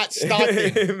 it's not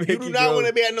Stockton. You do not want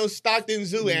to be at no Stockton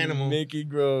Zoo animal. Mickey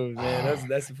Grove, man.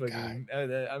 That's a fucking.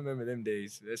 I remember them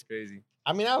days. That's crazy.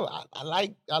 I mean, I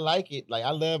like it. Like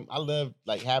I love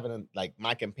like having like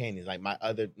my companions, like my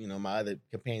other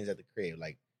companions at the crib.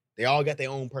 Like they all got their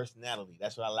own personality.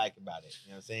 That's what I like about it.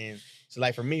 You know what I'm saying? So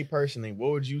like for me personally,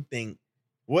 what would you think?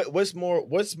 What's more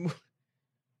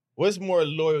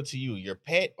loyal to you, your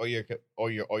pet or your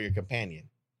companion?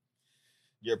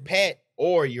 Your pet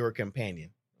or your companion?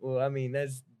 Well, I mean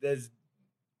that's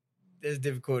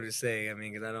difficult to say. I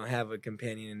mean, because I don't have a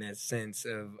companion in that sense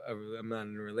of I'm not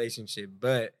in a relationship.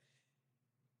 But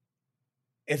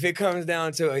if it comes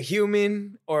down to a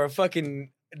human or a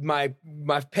fucking my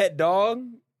pet dog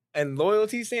and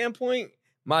loyalty standpoint,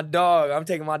 my dog, I'm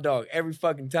taking my dog every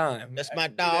fucking time. That's my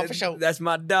dog for sure. That's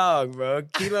my dog, bro.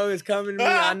 Kilo is coming to me.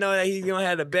 I know that he's gonna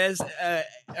have the best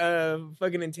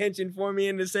fucking intention for me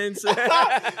in the sense.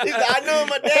 I know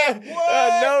my dad.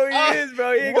 I know he is,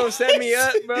 bro. He ain't gonna set me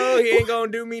up, bro. He ain't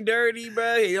gonna do me dirty,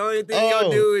 bro. The only thing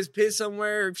he'll do is piss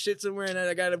somewhere or shit somewhere, and then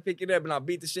I gotta pick it up, and I'll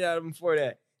beat the shit out of him for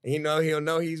that. And he'll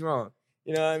know he's wrong.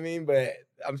 You know what I mean? But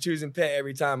I'm choosing pet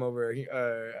every time over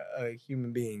a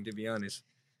human being, to be honest.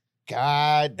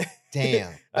 God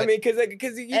damn. I mean, because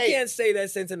you can't say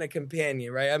that sense in a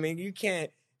companion, right? I mean, you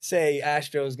can't say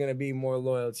Astro's gonna be more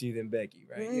loyal to you than Becky,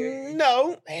 right?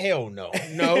 No, hell no.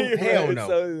 No, hell no.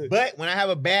 So, but when I have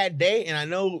a bad day and I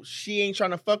know she ain't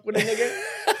trying to fuck with a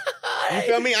nigga, you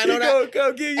feel me? I know that.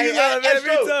 Come give you love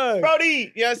every time.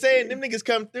 Brody, you know what I'm saying? Them niggas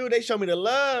come through, they show me the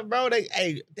love, bro.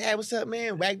 Hey, Dad, what's up,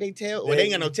 man? Wag they tail. Well, they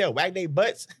ain't got no tail. Wag they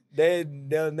butts.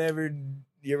 They'll never.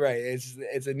 You're right.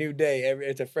 It's a new day.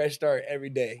 It's a fresh start every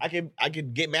day. I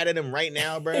could get mad at them right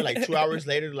now, bro. Like 2 hours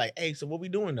later, like, hey, so what we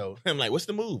doing though? I'm like, what's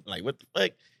the move? Like, what the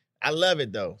fuck? I love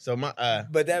it though. So my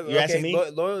but that you asking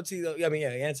me? Loyalty though. I mean, yeah,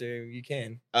 answer you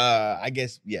can. I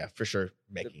guess yeah, for sure,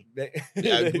 Becky.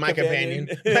 My companion.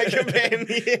 My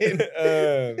companion.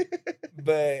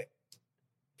 But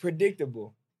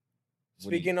predictable.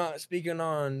 Speaking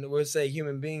on, we'll say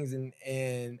human beings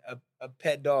and a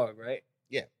pet dog, right?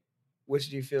 Yeah. Which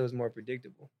do you feel is more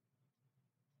predictable?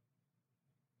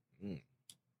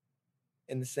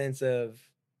 In the sense of,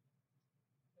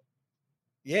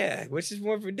 yeah, which is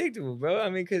more predictable, bro? I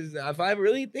mean, because if I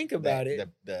really think about it,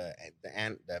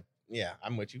 yeah,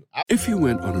 I'm with you. If you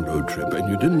went on a road trip and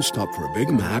you didn't stop for a Big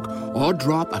Mac or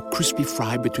drop a crispy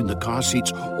fry between the car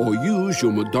seats or use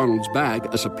your McDonald's bag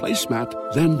as a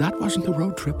placemat, then that wasn't a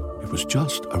road trip. It was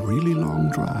just a really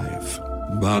long drive.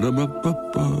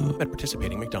 Ba-da-ba-ba-ba. At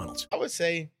participating McDonald's. I would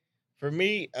say, for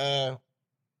me,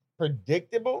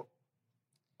 predictable.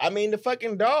 I mean, the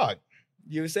fucking dog.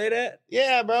 You would say that?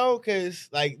 Yeah, bro, because,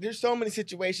 like, there's so many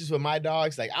situations with my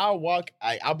dogs. Like,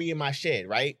 I'll be in my shed,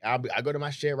 right? I go to my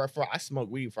shed right before I smoke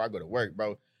weed before I go to work,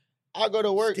 bro. I'll go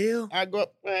to work. Still? I go,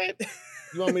 what?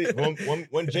 You want me to,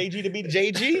 want JG to be the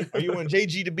JG? Or you want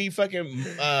JG to be fucking,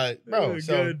 bro?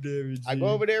 So, I go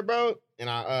over there, bro, and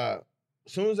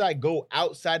as soon as I go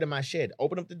outside of my shed,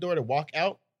 open up the door to walk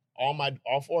out, all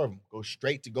 4 of them go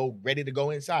straight to go, ready to go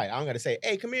inside. I don't got to say,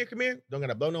 hey, come here. Don't got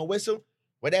to blow no whistle.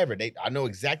 Whatever. I know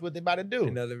exactly what they about to do.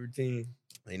 Another routine.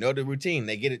 They know the routine.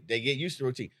 They get used to the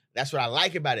routine. That's what I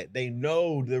like about it. They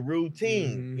know the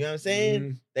routine. Mm-hmm. You know what I'm saying?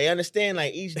 Mm-hmm. They understand,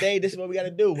 like, each day, this is what we got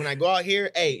to do. When I go out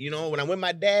here, hey, when I'm with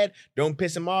my dad, don't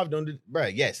piss him off. Don't do, bro.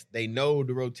 Yes, they know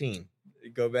the routine.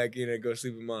 Go back in and go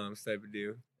sleep with moms type of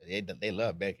deal. They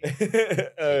love Becky.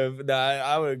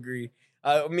 I would agree.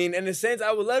 I mean, in a sense,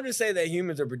 I would love to say that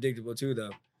humans are predictable too,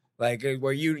 though. Like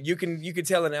where you can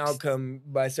tell an outcome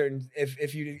by certain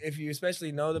if you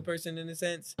especially know the person in a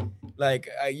sense, like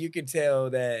you can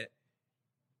tell that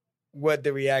what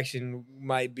the reaction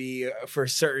might be for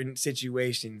certain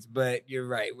situations. But you're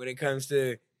right when it comes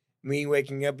to me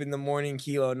waking up in the morning,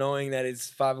 Kilo knowing that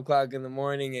it's 5:00 in the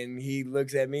morning, and he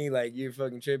looks at me like you're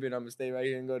fucking tripping. I'm gonna stay right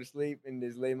here and go to sleep and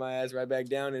just lay my ass right back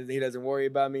down, and he doesn't worry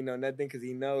about me, no nothing, because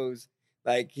he knows.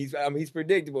 Like, he's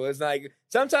predictable. It's like,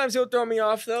 sometimes he'll throw me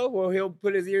off, though. Well, he'll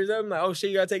put his ears up. I'm like, oh,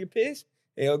 shit, you got to take a piss?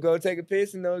 And he'll go take a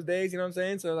piss in those days, you know what I'm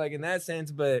saying? So, like, in that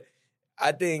sense, but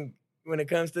I think when it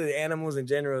comes to the animals in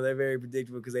general, they're very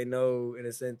predictable because they know, in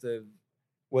a sense, of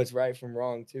what's right from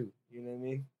wrong, too. You know what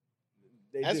I mean?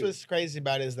 That's what's crazy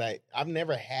about it is, like, I've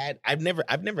never had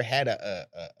a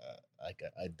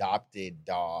adopted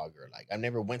dog or like I've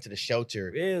never went to the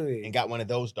shelter Really? and got one of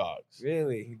those dogs.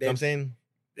 Really? You know what I'm saying?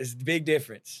 It's a big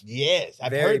difference. Yes,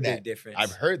 I've Very heard that. big difference.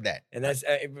 I've heard that. And that's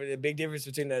the big difference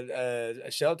between a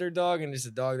shelter dog and just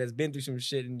a dog that's been through some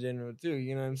shit in general too.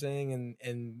 You know what I'm saying?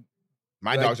 And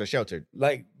my like, dogs are sheltered.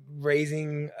 Like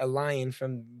raising a lion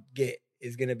from get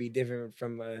is gonna be different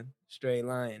from a stray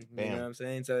lion. You know what I'm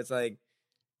saying? So it's like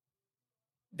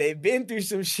they've been through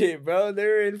some shit, bro.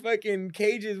 They're in fucking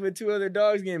cages with 2 other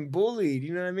dogs getting bullied.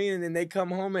 You know what I mean? And then they come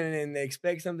home and they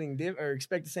expect something different or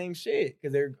expect the same shit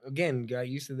because they're again got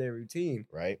used to their routine.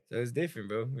 Right. So it's different,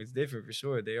 bro. It's different for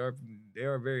sure. They are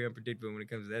very unpredictable when it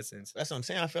comes to that sense. That's what I'm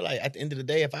saying. I feel like at the end of the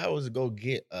day, if I was to go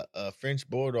get a French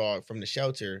Bulldog from the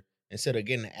shelter instead of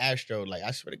getting an Astro, like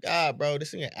I swear to God, bro,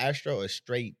 this thing an Astro is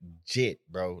straight jit,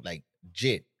 bro. Like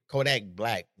jit. Kodak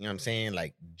Black. You know what I'm saying?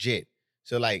 Like jit.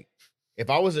 So like if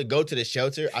I was to go to the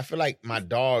shelter, I feel like my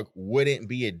dog wouldn't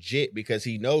be a jit because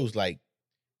he knows, like,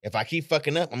 if I keep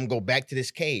fucking up, I'm going to go back to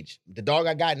this cage. The dog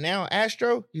I got now,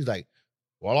 Astro, he's like,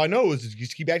 well, all I know is you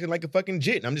just keep acting like a fucking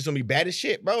jit, and I'm just going to be bad as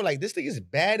shit, bro. Like, this thing is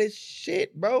bad as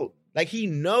shit, bro. Like, he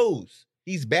knows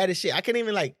he's bad as shit. I can't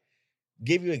even, like,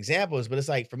 give you examples, but it's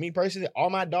like, for me personally, all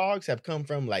my dogs have come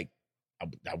from, like,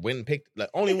 I went and picked,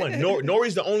 like, only one.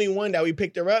 Nori's the only one that we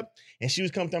picked her up, and she was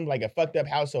coming from, like, a fucked up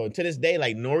household. And to this day,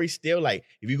 like, Nori still, like,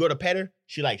 if you go to pet her,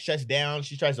 she, like, shuts down.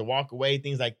 She tries to walk away,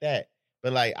 things like that.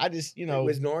 But, like, I just, you know.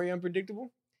 Was Nori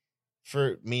unpredictable?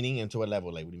 For meaning and to what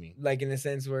level? Like, what do you mean? Like, in the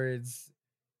sense where it's,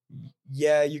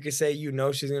 yeah, you could say, you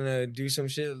know, she's going to do some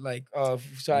shit, like,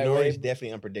 Nori's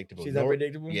definitely unpredictable. She's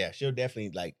unpredictable? Yeah, she'll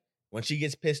definitely, like, when she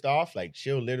gets pissed off, like,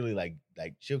 she'll literally, like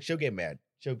she'll get mad.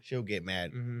 She'll get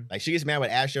mad. Mm-hmm. Like she gets mad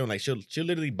with Astro and like she'll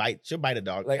literally bite a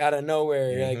dog. Like out of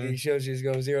nowhere, like she'll just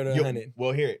go 0 to 100.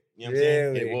 We'll hear it. You know what I'm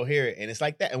saying? Yeah, we'll hear it. And it's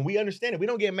like that. And we understand it. We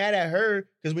don't get mad at her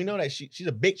because we know that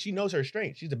she knows her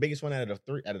strength. She's the biggest one out of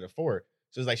the 4.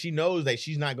 So it's like she knows that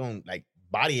she's not gonna like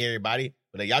body everybody,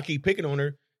 but like y'all keep picking on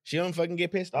her, she don't fucking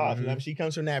get pissed off. You know, she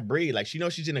comes from that breed. Like she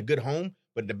knows she's in a good home,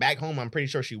 but the back home I'm pretty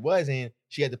sure she was in,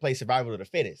 she had to play survival of the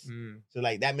fittest. So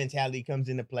like that mentality comes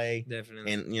into play.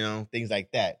 Definitely. And you know, things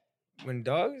like that. When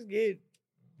dogs get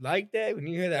like that, when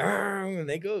you hear that, and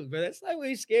they go, bro, that's like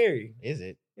way scary. Is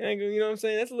it? You know what I'm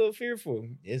saying? That's a little fearful.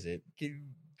 Is it?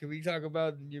 Can we talk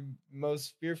about your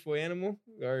most fearful animal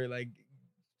or like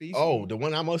species? Oh, the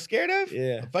one I'm most scared of?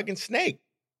 Yeah, a fucking snake.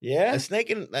 Yeah, a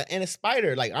snake and a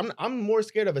spider. Like I'm more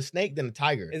scared of a snake than a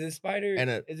tiger. Is a spider?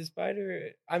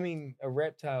 I mean, a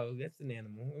reptile. That's an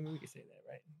animal. I mean, we can say that,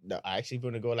 right? No, I actually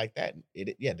want to go like that.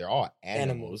 They're all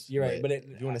animals. You're right, but if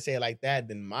you want to say it like that,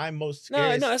 then my most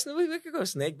scariest. No, we could go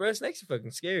snake, bro. Snakes are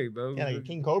fucking scary, bro. Yeah, like a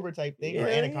king cobra type thing or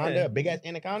anaconda, a big ass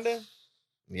anaconda.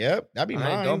 Yep, that'd be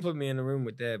mine. Don't put me in the room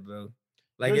with that, bro.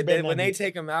 Like when they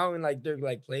take them out and like they're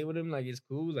like play with them, like it's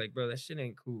cool. Like, bro, that shit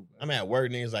ain't cool. Bro. I'm at work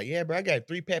and he's like, yeah, bro, I got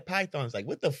 3 pet pythons. Like,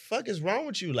 what the fuck is wrong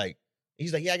with you? Like,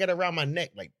 he's like, yeah, I got it around my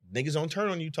neck. Like, niggas don't turn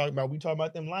on you talking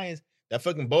about them lions. That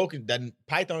fucking bulk, that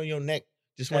python on your neck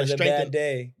just want to strengthen. A bad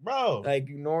day, bro. Like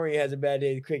Nori has a bad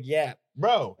day. Quick yap,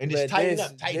 bro, and just tighten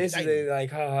up. This is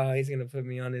like, he's gonna put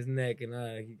me on his neck, and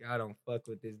I don't fuck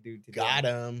with this dude today. Got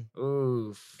him.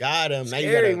 Oof. Got him.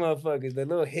 Scary motherfuckers. The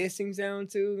little hissing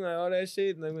sound too, like all that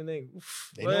shit. Like when they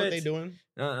know what they doing.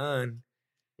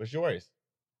 What's yours?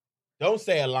 Don't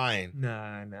say a lion.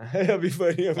 Nah. That'll be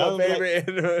funny. My favorite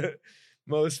and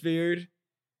most feared.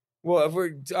 Well, if we're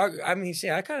talking, I mean,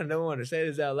 shit, I kind of don't want to say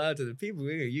this out loud to the people.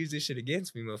 They're going to use this shit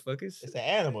against me, motherfuckers. It's an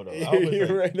animal, though.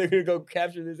 You're right. They're going to go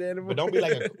capture this animal. But don't be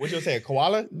like, what you say, a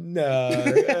koala?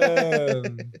 No.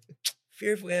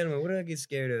 Fearful animal. What do I get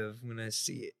scared of when I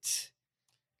see it?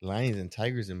 Lions and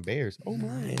tigers and bears. Oh, my.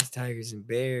 Lions, tigers, and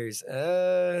bears.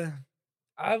 Fuck.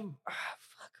 What have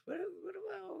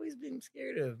I always been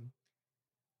scared of?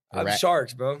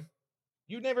 Sharks, bro.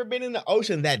 You've never been in the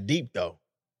ocean that deep, though.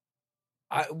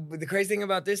 The crazy thing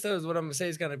about this though is what I'm gonna say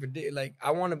is kind of like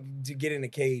I want to get in a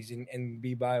cage and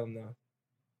be by them though.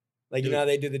 Like, you know how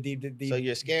they do the deep. So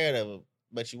you're scared of them,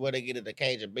 but you want to get in the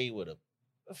cage and be with them.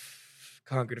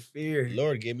 Conquer the fear.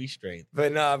 Lord, give me strength.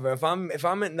 But nah, bro. If I'm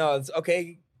it's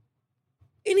okay.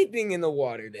 Anything in the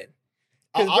water then.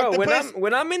 Because bro,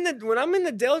 when I'm in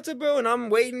the delta, bro, and I'm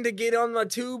waiting to get on my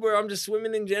tube or I'm just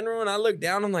swimming in general, and I look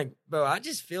down, I'm like, bro, I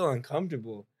just feel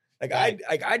uncomfortable. Like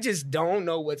I just don't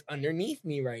know what's underneath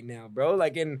me right now, bro.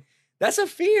 Like, and that's a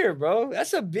fear, bro.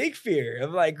 That's a big fear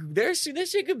of like there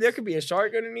could be a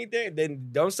shark underneath there. Then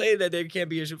don't say that there can't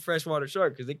be a freshwater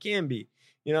shark because it can be.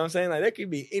 You know what I'm saying? Like, there could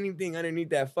be anything underneath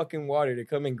that fucking water to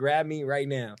come and grab me right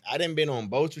now. I done been on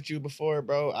boats with you before,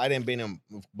 bro. I done been on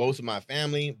boats with my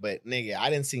family, but nigga, I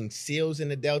done seen seals in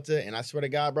the Delta, and I swear to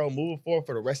God, bro, moving forward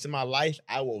for the rest of my life,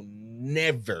 I will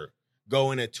never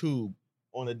go in a tube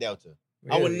on the Delta.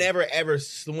 Really? I will never, ever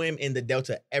swim in the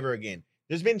Delta ever again.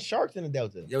 There's been sharks in the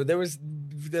Delta. Yo, there was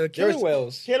the killer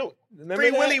whales.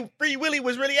 Free Willy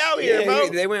was really out here, bro.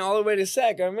 They went all the way to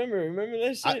Sac. I remember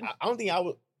that shit. I don't think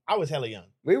I was hella young.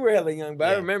 We were hella young, but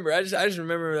I remember. I just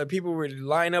remember that people were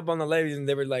lining up on the levees and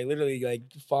they were like literally like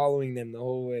following them the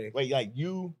whole way. Wait, like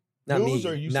you? Not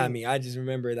me. I just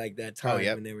remember like that time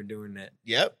when they were doing that.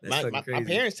 Yep, my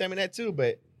parents tell me that too,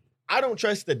 but I don't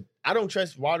trust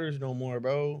waters no more,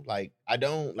 bro. Like I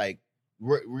don't like.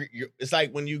 It's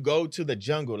like when you go to the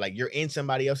jungle, like you're in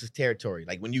somebody else's territory.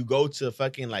 Like when you go to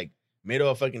fucking like middle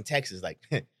of fucking Texas, like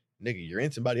nigga, you're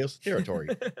in somebody else's territory.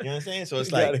 You know what I'm saying? So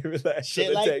it's like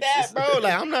shit like Texas. That, bro.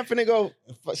 Like I'm not finna go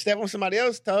step on somebody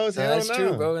else's toes. That's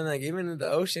true, bro. And like even in the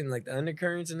ocean, like the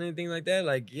undercurrents and anything like that,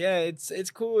 like yeah,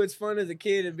 it's cool. It's fun as a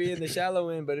kid to be in the shallow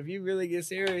end. But if you really get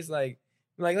serious, like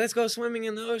let's go swimming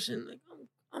in the ocean. Like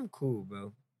I'm cool,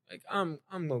 bro. Like I'm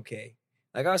okay.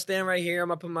 Like I'll stand right here. I'm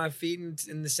gonna put my feet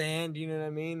in the sand. You know what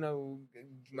I mean?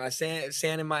 My sand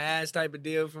in my ass type of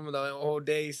deal from the whole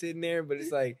day sitting there. But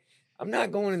it's like I'm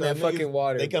not going in that fucking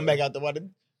water. They come back out the water.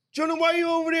 Jonah, why are you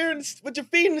over there with your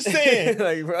feet in the sand?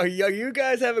 Like, bro, yo, you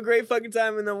guys have a great fucking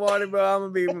time in the water, bro. I'm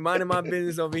gonna be minding my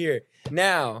business over here.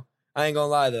 Now, I ain't gonna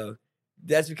lie though.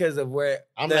 That's because of where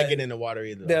I'm not getting in the water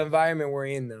either. The environment we're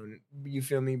in, though. You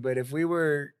feel me? But if we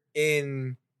were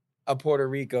in a Puerto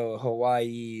Rico,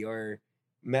 Hawaii, or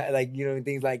like, you know,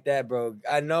 things like that, bro.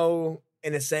 I know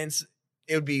in a sense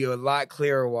it would be a lot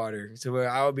clearer water. So where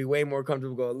I would be way more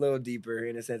comfortable go a little deeper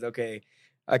in a sense, okay,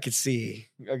 I could see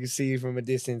from a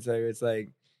distance. Like it's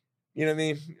like, you know what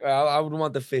I mean? I would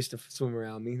want the fish to swim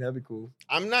around me. That'd be cool.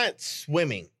 I'm not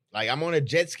swimming. Like I'm on a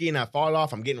jet ski and I fall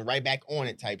off, I'm getting right back on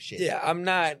it type shit. Yeah, I'm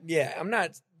not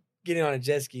getting on a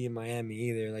jet ski in Miami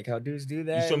either. Like how dudes do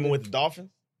that. You swimming with the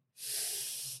dolphins?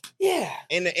 Yeah.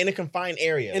 In a confined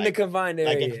area. In the confined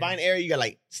area. Like a confined area, you got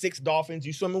like 6 dolphins.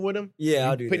 You swimming with them? Yeah,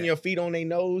 I'll do putting your feet on their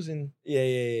nose and...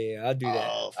 Yeah. I'll do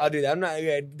that. I'll do that. I'm not...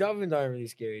 Yeah, dolphins aren't really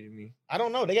scary to me. I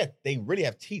don't know. They really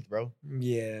have teeth, bro.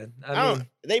 Yeah. I mean,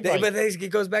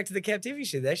 it goes back to the captivity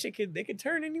shit. That shit they could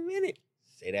turn any minute.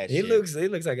 Say that shit.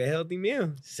 It looks like a healthy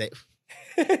meal.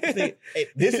 Hey,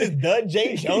 this is the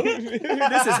Jay Jonah?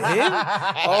 This is him?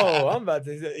 Oh, I'm about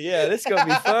to... Yeah, this is going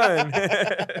to be fun.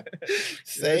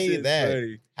 Say that.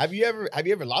 Funny. Have you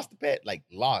ever lost a pet? Like,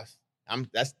 lost.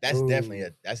 That's definitely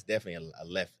a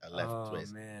left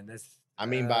twist. Oh, man. I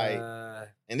mean,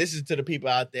 and this is to the people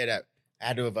out there that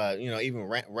had to have, even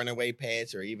runaway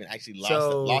pets or even actually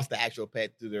lost the actual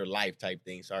pet through their life type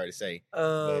thing. Sorry to say.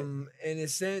 In a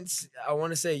sense, I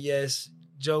want to say yes.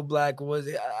 Joe Black he was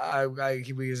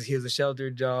a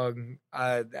sheltered dog.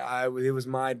 It was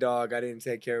my dog. I didn't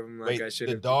take care of him like I should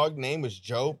have. The dog name was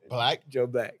Joe Black? Joe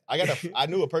Black. I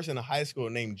knew a person in high school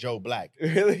named Joe Black.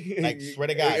 Really? Like, swear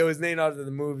to God. It was named after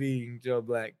the movie Joe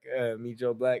Black. Meet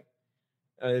Joe Black.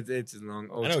 It's a long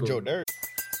old I know school. Joe Dirt.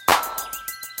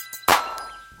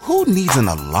 Who needs an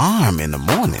alarm in the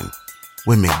morning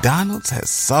when McDonald's has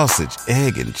sausage,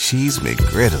 egg, and cheese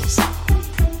McGriddles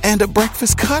and a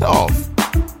breakfast cutoff?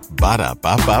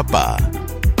 Ba-da-ba-ba-ba.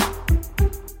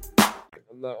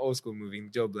 Old school movie,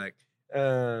 Joe Black.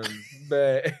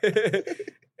 But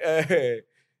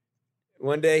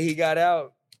one day he got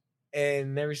out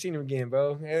and never seen him again,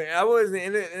 bro. And I wasn't,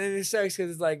 and it sucks because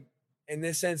it's like, in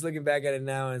this sense, looking back at it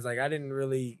now, it's like I didn't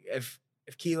really, if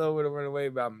Kilo would have run away,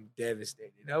 but I'm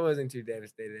devastated. I wasn't too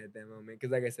devastated at that moment because,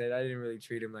 like I said, I didn't really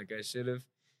treat him like I should have.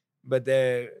 But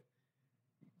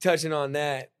touching on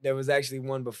that, there was actually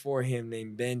one before him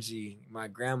named Benji, my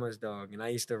grandma's dog, and I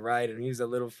used to ride him. He was a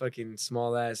little fucking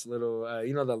small ass little,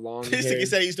 the long hair. You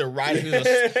said he used to ride him. He was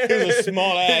a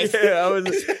small ass. Yeah, I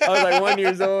was like 1 year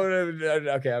old.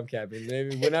 Okay, I'm capping.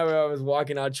 Maybe whenever I was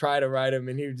walking, I'd try to ride him,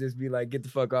 and he would just be like, "Get the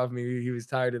fuck off me." He was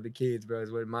tired of the kids, bro.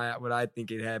 Is what I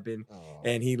think it happened,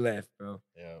 and he left, bro.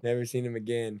 Yeah. Never seen him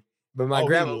again. But my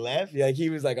grandma left. Yeah, he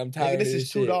was like, "I'm tired." This of this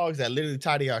is two dogs that literally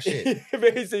tired of y'all shit.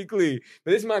 Basically,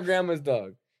 but this is my grandma's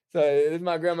dog. So this is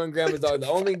my grandma and grandma's dog.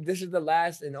 This is the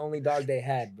last and only dog they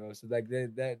had, bro. So like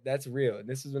that's real. And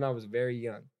this is when I was very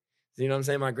young. So you know what I'm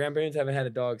saying? My grandparents haven't had a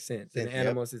dog since, an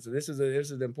animal since. So this was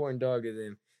an important dog to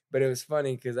them. But it was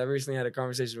funny because I recently had a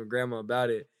conversation with grandma about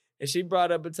it, and she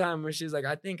brought up a time where she's like,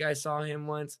 "I think I saw him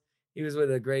once. He was with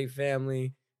a great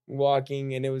family."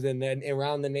 Walking, and it was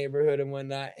around the neighborhood and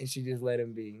whatnot, and she just let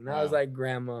him be. And I was like,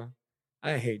 "Grandma,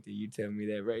 I hate that you tell me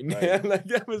that right now. Right. Like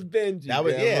that was Benji. That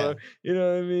was- Grandma. yeah. You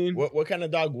know what I mean? What kind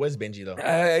of dog was Benji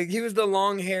though? He was the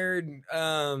long-haired.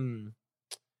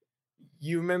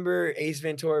 You remember Ace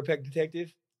Ventura: Pet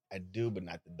Detective? I do, but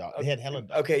not the dog. They had hella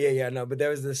dogs. Okay, yeah, no. But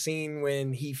there was the scene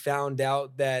when he found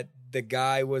out that the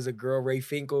guy was a girl. Ray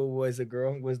Finkel was a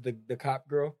girl. Was the cop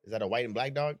girl? Is that a white and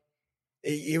black dog?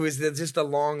 He was just the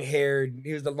long-haired.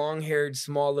 He was the long-haired,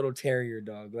 small little terrier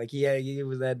dog. Like he had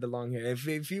the long hair.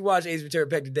 If you watch Ace Ventura: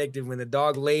 Pet Detective, when the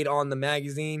dog laid on the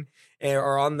magazine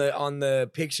or on the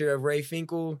picture of Ray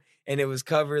Finkel, and it was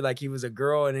covered like he was a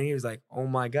girl, and then he was like, "Oh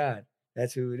my God,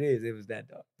 that's who it is." It was that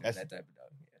dog. That's that type of dog.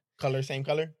 Yeah. Color, same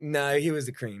color? No, he was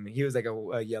the cream. He was like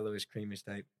a yellowish, creamish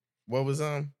type. What was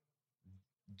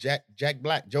Jack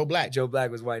Black? Joe Black. Joe Black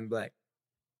was white and black.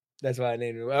 That's why I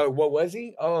named him. Oh, what was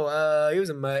he? Oh, he was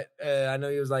a mutt. I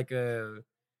know he was like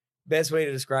best way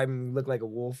to describe him, he looked like a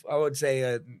wolf. I would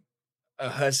say a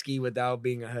husky without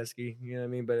being a husky. You know what I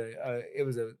mean? But it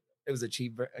was a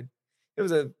cheap. It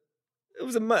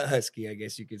was a mutt husky, I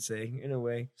guess you could say, in a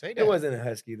way. Say that. It wasn't a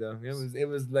husky though. It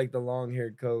was like the long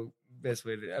haired coat. Best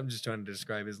way to. I'm just trying to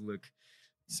describe his look.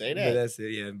 Say But that. that's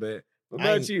it. Yeah. But what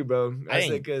about you, bro? I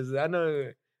ain't- Because I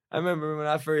know. I remember when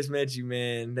I first met you,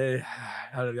 man.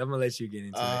 I'm gonna let you get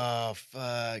into it. Oh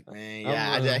fuck, man.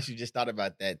 Yeah, I actually just thought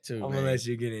about that too. I'm gonna let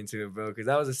you get into it, bro, because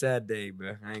that was a sad day,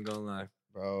 bro. I ain't gonna lie.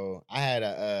 Bro, I had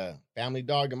a family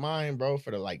dog of mine, bro,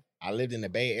 I lived in the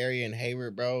Bay Area in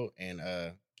Hayward, bro, and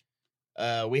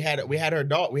we had her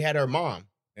dog, we had her mom,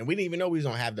 and we didn't even know we was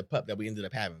gonna have the pup that we ended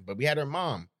up having, but we had her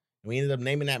mom, and we ended up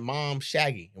naming that mom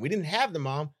Shaggy, and we didn't have the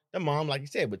mom. The mom, like you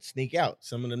said, would sneak out.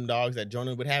 Some of them dogs that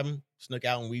Jonah would have them snuck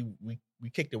out, and we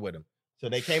kicked it with them. So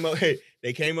they came over.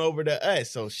 They came over to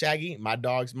us. So Shaggy, my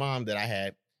dog's mom that I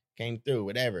had, came through.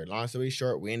 Whatever. Long story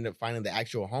short, we ended up finding the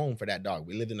actual home for that dog.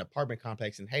 We lived in an apartment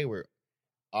complex in Hayward,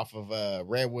 off of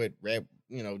Redwood,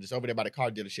 just over there by the car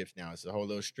dealerships. Now it's a whole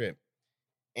little strip.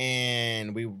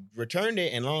 And we returned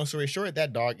it. And long story short,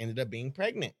 that dog ended up being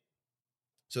pregnant.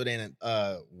 So then,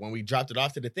 when we dropped it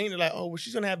off to the thing, they're like, "Oh, well,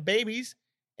 she's gonna have babies."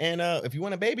 And if you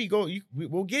want a baby,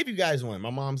 we'll give you guys one.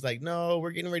 My mom's like, "No,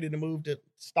 we're getting ready to move to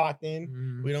Stockton.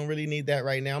 Mm-hmm. We don't really need that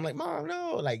right now." I'm like, "Mom,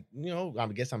 no." Like, I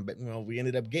guess we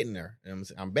ended up getting her.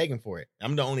 I'm begging for it.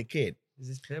 I'm the only kid. Is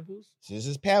this Pebbles? This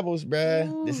is Pebbles,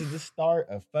 bruh. Ooh. This is the start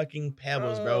of fucking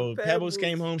Pebbles, bro. Pebbles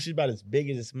came home. She's about as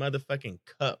big as this motherfucking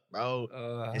cup, bro.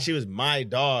 And she was my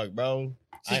dog, bro.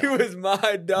 She was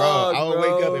my dog, I would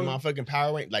wake up in my fucking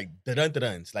Power Rank, like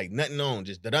da-dun-da-duns, like nothing on,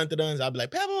 just da-dun-da-duns. I'd be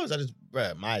like, Pebbles.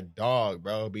 My dog,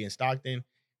 bro, be in Stockton.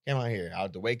 Come out here. I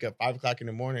had to wake up 5 o'clock in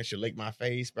the morning. She'll lick my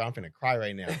face, bro. I'm finna cry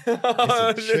right now. It's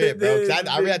a trip, bro. 'Cause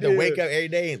I really had to wake up every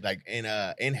day, like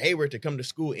in Hayward to come to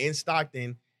school in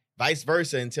Stockton, vice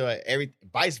versa until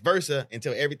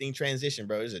everything transitioned,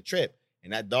 bro. It was a trip.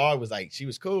 And that dog was like, she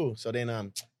was cool. So then,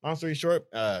 long story short,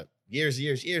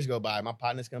 years go by. My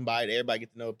partners come by. Everybody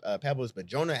get to know Pebbles, but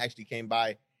Jonah actually came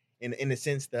by in the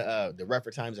sense the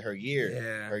rougher times of her years.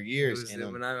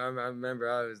 And when I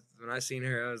remember when I seen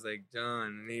her, I was like,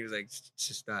 John, and he was like,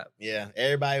 just stop. Yeah,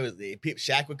 everybody was.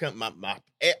 Shaq would come.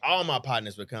 All my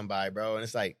partners would come by, bro. And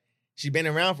it's like she's been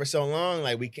around for so long,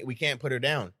 like we can't put her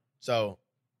down. So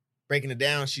breaking it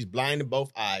down, she's blind in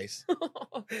both eyes.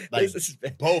 Like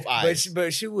both eyes.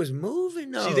 But she was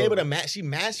moving though. She's able to she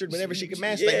mastered whatever she could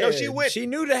master. Yeah. Like, no, she would. She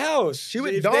knew the house. She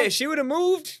would. If she would have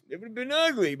moved, it would have been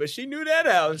ugly. But she knew that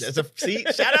house.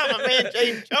 Shout out my man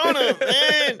James Jonah,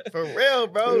 man, for real,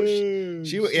 bro.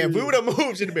 She would. Yeah, if we would have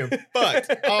moved, she'd have been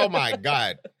fucked. Oh my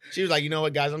god. She was like, you know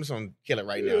what, guys, I'm just gonna kill it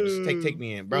right now. Just take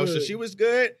me in, bro. So she was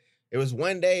good. It was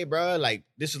one day, bro. Like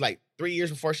this was like 3 years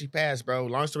before she passed, bro.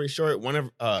 Long story short, one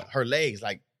of her legs,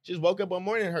 like. She just woke up one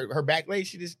morning, her back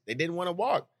legs, they didn't want to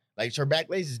walk. Like her back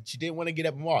legs, she didn't want to get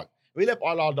up and walk. We left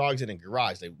all our dogs in the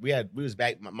garage. Like we was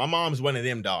back. My mom's one of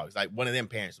them dogs, like one of them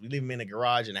parents. We leave them in the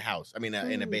garage in the house. I mean,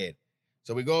 in the bed.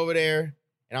 So we go over there,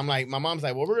 and I'm like, my mom's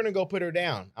like, well, we're gonna go put her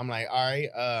down. I'm like, all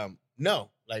right, no,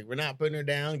 like we're not putting her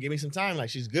down. Give me some time. Like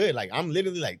she's good. Like I'm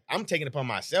literally like I'm taking it upon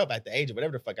myself at the age of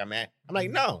whatever the fuck I'm at. I'm like,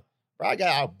 no, bro,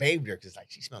 I bathed her because like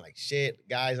she smelled like shit.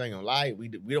 Guys, I ain't gonna lie, we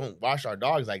don't wash our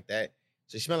dogs like that.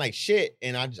 So she smelled like shit,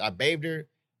 and I bathed her.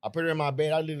 I put her in my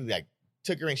bed. I literally like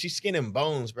took her in. She's skin and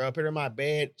bones, bro. I put her in my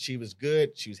bed. She was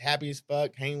good. She was happy as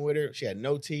fuck. Hang with her. She had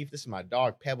no teeth. This is my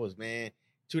dog Pebbles, man.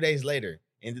 2 days later,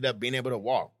 ended up being able to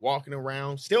walking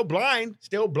around, still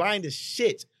blind as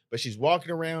shit, but she's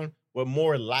walking around with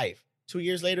more life. 2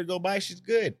 years later go by, she's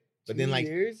good. But then like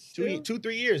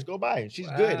 2-3 years go by and she's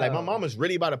good. Like my mom was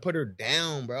really about to put her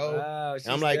down, bro. Wow, and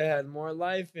I'm like, had more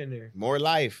life in her. More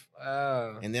life.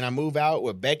 Wow. And then I move out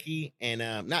with Becky,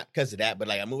 and not because of that, but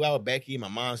like I move out with Becky. My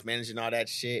mom's managing all that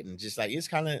shit, and just like it's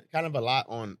kind of a lot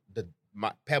on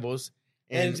my Pebbles.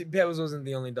 And Pebbles wasn't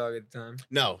the only dog at the time.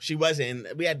 No, she wasn't.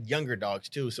 And we had younger dogs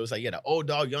too. So it's like, the old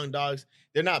dog, young dogs,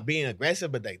 they're not being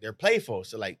aggressive, but they're playful.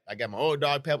 So like I got my old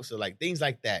dog Pebbles. So like things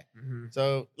like that. Mm-hmm.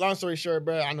 So long story short,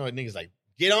 bro, I know a nigga's like,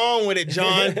 get on with it,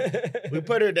 John. We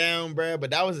put her down, bro. But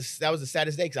that was the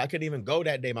saddest day because I couldn't even go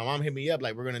that day. My mom hit me up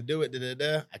like, we're gonna do it.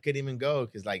 I couldn't even go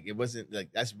because like it wasn't like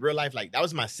that's real life. Like that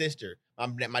was my sister.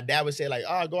 My dad would say like,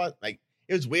 oh, go out. Like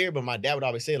it was weird, but my dad would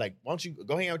always say like, why don't you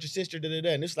go hang out with your sister?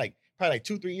 And it's like probably like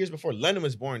 2-3 years before London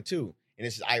was born too. And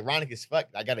it's ironic as fuck.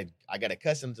 I got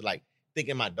accustomed to like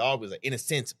thinking my dog was in a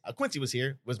sense, Quincy was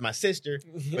here, was my sister.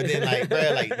 But then like,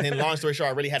 bro, like then long story short,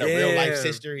 I really had a real life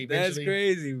sister eventually. That's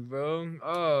crazy, bro.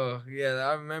 Oh, yeah,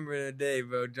 I remember the day,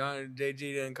 bro. JG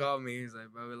didn't call me. He was like,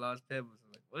 bro, we lost Pebbles.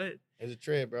 I'm like, what? It was a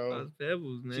trip, bro. Lost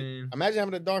Pebbles, man. Imagine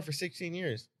having a dog for 16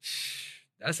 years.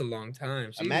 That's a long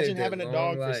time. Imagine having a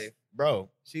dog bro.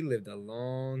 She lived a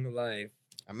long life.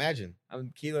 Imagine.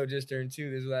 Kilo just turned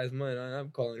 2 this last month. I'm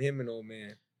calling him an old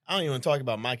man. I don't even want to talk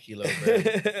about my Kilo, bro.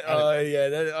 Oh yeah,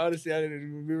 that honestly,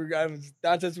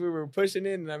 that's we were pushing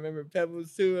in, and I remember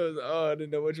Pebbles too. I was like, I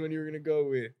didn't know which one you were gonna go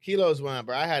with. Kilo's one,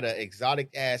 bro. I had an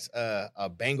exotic ass a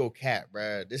Bengal cat,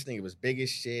 bro. This nigga was big as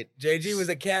shit. JG was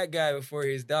a cat guy before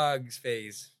his dog's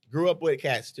phase. Grew up with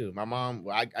cats too. My mom,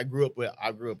 I grew up with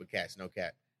cats, no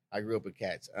cat. I grew up with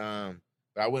cats.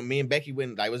 But me and Becky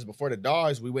went, like, it was before the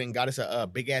dogs. We went and got us a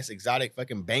big ass exotic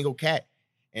fucking Bengal cat.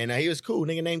 And he was cool,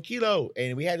 nigga named Kilo.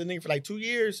 And we had the nigga for like 2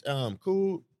 years.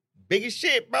 Cool, big as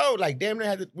shit, bro. Like, damn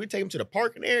near we take him to the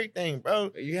park and everything,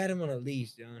 bro. You had him on a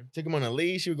leash, John. Took him on a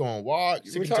leash. We were going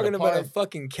walks. We're talking about a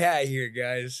fucking cat here,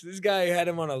 guys. This guy had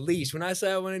him on a leash. When I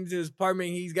said I went into his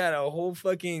apartment, he's got a whole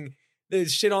fucking...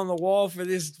 There's shit on the wall for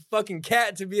this fucking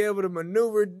cat to be able to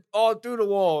maneuver all through the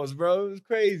walls, bro. It was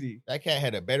crazy. That cat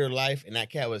had a better life, and that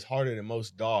cat was harder than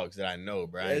most dogs that I know,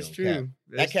 bro. That's true.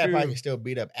 That cat probably can still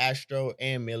beat up Astro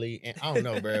and Millie, and I don't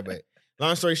know, bro. But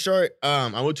long story short,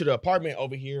 I went to the apartment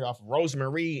over here off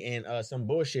Rosemary and some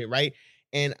bullshit, right?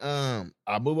 And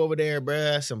I move over there,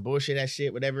 bro. Some bullshit, that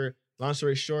shit, whatever. Long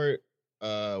story short,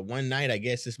 one night I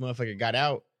guess this motherfucker got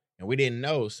out. And we didn't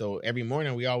know. So every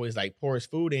morning we always like pour his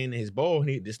food in his bowl.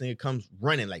 This nigga comes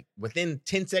running. Like within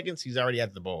 10 seconds, he's already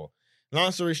at the bowl.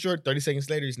 Long story short, 30 seconds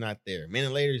later, he's not there. A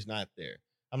minute later, he's not there.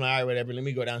 I'm like, all right, whatever. Let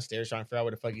me go downstairs trying to figure out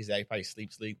where the fuck he's at. He probably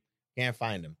sleep. Can't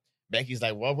find him. Becky's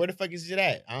like, well, where the fuck is it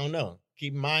at? I don't know.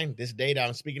 Keep in mind, this day that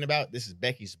I'm speaking about, this is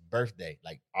Becky's birthday.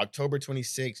 Like October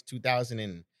 26, 2000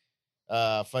 and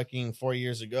fucking 4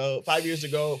 years ago. 5 years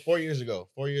ago. 4 years ago.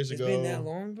 4 years ago. It's been that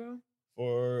long, bro?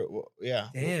 Yeah.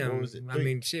 Damn. What was it? I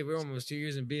mean, shit, we're almost 2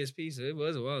 years in BSP, so it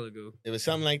was a while ago. It was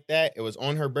something like that. It was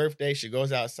on her birthday. She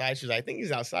goes outside. She's like, I think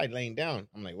he's outside laying down.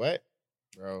 I'm like, what?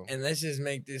 Bro. And let's just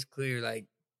make this clear. Like,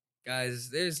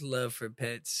 guys, there's love for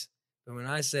pets. But when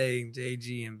I say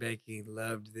JG and Becky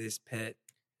loved this pet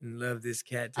and loved this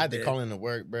cat, I had to call in to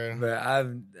work, bro. But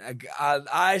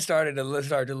I started to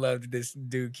love this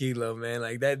dude Kilo, man.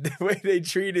 Like that, the way they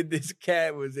treated this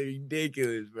cat was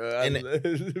ridiculous, bro. It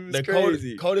was the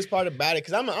crazy. coldest part about it,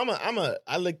 because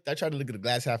I try to look at the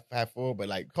glass half full, but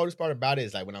like coldest part about it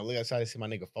is like when I look outside and see my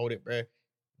nigga folded, bro.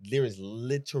 There is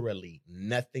literally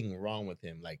nothing wrong with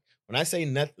him. Like when I say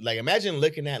nothing, like imagine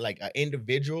looking at like an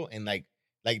individual and like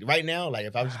right now, like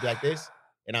if I was just be like this.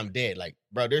 And I'm dead. Like,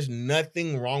 bro, there's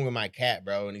nothing wrong with my cat,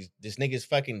 bro. And this nigga's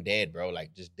fucking dead, bro.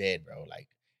 Like, just dead, bro. Like,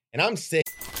 and I'm sick.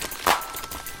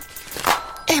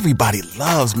 Everybody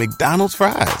loves McDonald's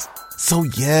fries. So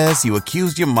yes, you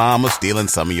accused your mom of stealing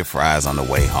some of your fries on the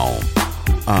way home.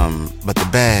 But the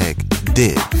bag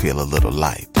did feel a little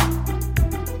light.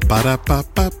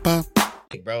 Ba-da-ba-ba-ba.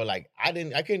 Bro, like, I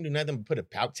couldn't do nothing but put a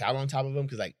towel on top of him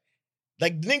because, like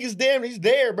nigga's there, he's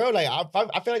there, bro. Like, I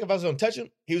feel like if I was gonna touch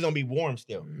him, he was gonna be warm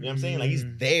still. You know what I'm saying? Like, he's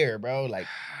there, bro. Like,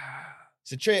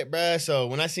 it's a trip, bro. So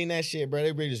when I seen that shit, bro,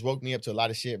 it really just woke me up to a lot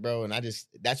of shit, bro. And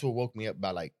that's what woke me up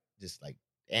about, like, just, like,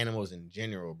 animals in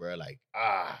general, bro. Like,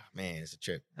 man, it's a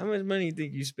trip. How much money you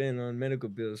think you spend on medical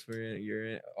bills for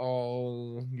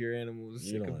all your animals?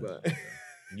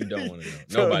 You don't want to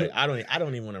know. Nobody. I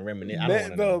don't even want to reminisce. I don't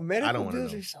want to know. Medical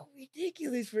bills are so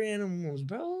ridiculous for animals,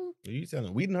 bro. What are you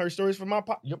telling? We done heard stories from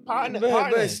your partner.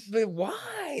 But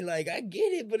why? Like, I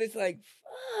get it, but it's like,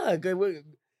 fuck.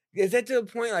 Is that to the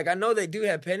point? Like, I know they do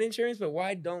have pet insurance, but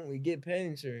why don't we get pet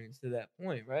insurance to that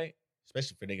point, right?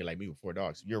 especially for a nigga like me with 4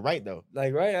 dogs. You're right though.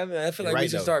 Like, right? I mean, I feel You're like we right,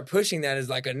 should though. start pushing that as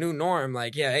like a new norm.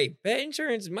 Like, yeah, hey, pet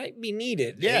insurance might be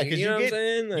needed. Yeah, Hey, because you know what I'm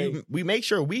saying? Like, we make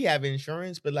sure we have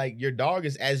insurance, but like your dog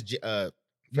is as you treat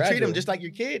Fragile. him just like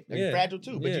your kid. Like, Yeah, fragile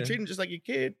too, but you yeah. treat him just like your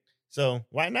kid. So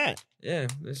why not? yeah,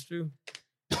 that's true.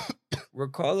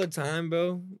 Recall a time,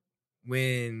 bro,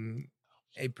 when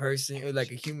a person or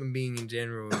like a human being in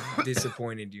general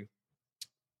disappointed you.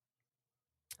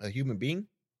 A human being?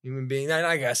 Human being, not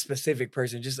like a specific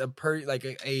person, just like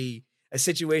a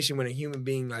situation when a human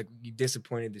being like you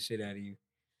disappointed the shit out of you.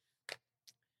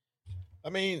 I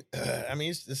mean,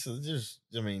 it's just.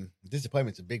 I mean,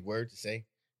 disappointment's a big word to say.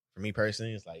 For me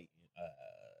personally, it's like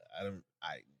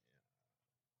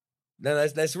No,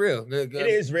 that's real. It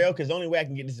is real because the only way I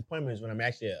can get disappointment is when I'm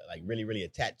actually like really, really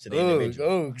attached to the individual.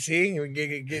 Oh, see, we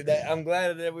get that. I'm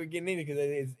glad that we're getting into it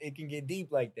because it can get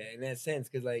deep like that in that sense.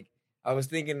 Because like I was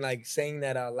thinking, like saying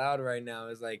that out loud right now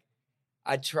is like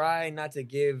I try not to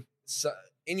give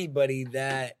anybody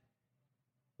that,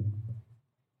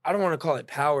 I don't want to call it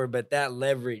power, but that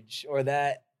leverage or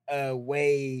that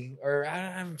way, or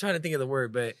I'm trying to think of the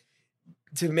word, but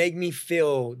to make me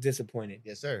feel disappointed.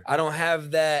 Yes, sir. I don't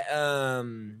have that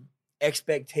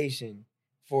expectation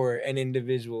for an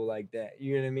individual like that.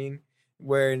 You know what I mean?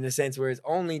 Where in the sense where it's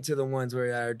only to the ones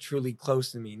where are truly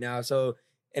close to me. Now, so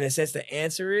in a sense to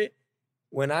answer it,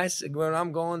 when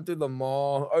I'm going through the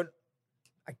mall,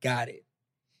 I got it.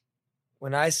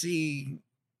 When I see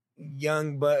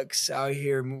young bucks out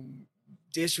here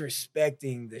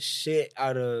disrespecting the shit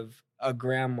out of a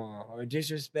grandma or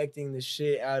disrespecting the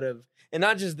shit out of, and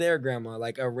not just their grandma,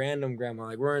 like a random grandma.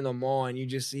 Like we're in the mall and you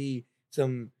just see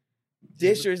some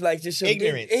like just some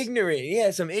ignorant,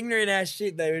 some ignorant ass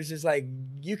shit that it's just like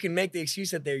you can make the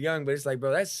excuse that they're young, but it's like,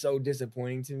 bro, that's so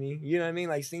disappointing to me. You know what I mean?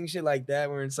 Like seeing shit like that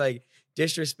where it's like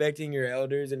disrespecting your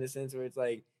elders in the sense where it's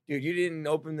like, dude, you didn't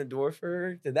open the door for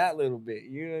her to that little bit.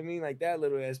 You know what I mean? Like that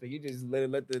little aspect. You just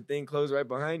let the thing close right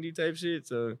behind you type shit.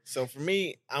 So for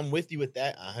me, I'm with you with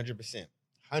that 100%.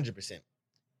 100%.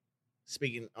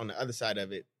 Speaking on the other side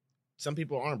of it, some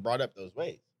people aren't brought up those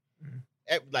ways. Mm-hmm.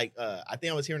 Like, I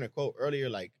think I was hearing a quote earlier,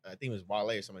 like, I think it was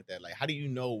Wale or something like that. Like, how do you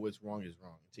know what's wrong is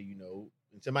wrong until you know,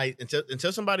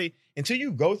 until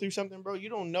you go through something, bro, you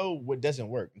don't know what doesn't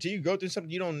work. Until you go through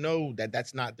something, you don't know that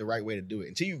that's not the right way to do it.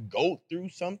 Until you go through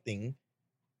something,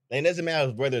 like, it doesn't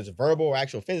matter whether it's verbal or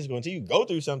actual physical, until you go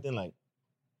through something, like,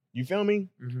 you feel me?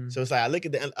 Mm-hmm. So it's like, I look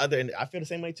at the other end, I feel the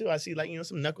same way too. I see, like, you know,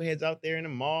 some knuckleheads out there in the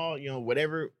mall, you know,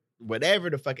 whatever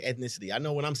the fuck ethnicity. I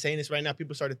know when I'm saying this right now,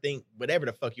 people start to think whatever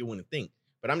the fuck you want to think.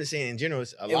 But I'm just saying in general,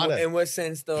 it's a lot of. In what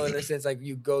sense though? In a sense, like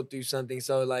you go through something.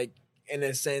 So like in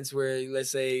a sense where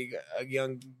let's say a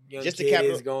young just kid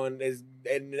is going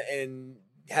and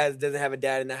doesn't have a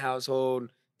dad in the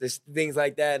household. There's things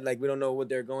like that. Like we don't know what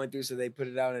they're going through, so they put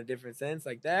it out in a different sense,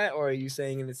 like that. Or are you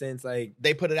saying in the sense like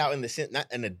they put it out in the sense, not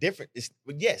in a different?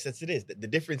 Yes, that's it is. The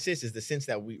difference is the sense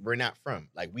that we're not from.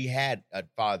 Like we had a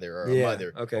father or a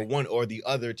mother, or one or the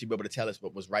other to be able to tell us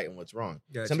what was right and what's wrong.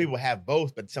 Gotcha. Some people have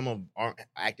both, but some of them aren't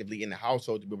actively in the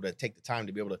household to be able to take the time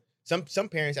to be able to. Some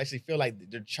parents actually feel like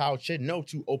their child should know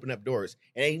to open up doors,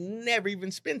 and they never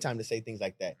even spend time to say things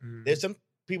like that. There's some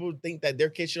people think that their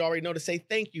kids should already know to say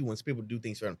thank you when people do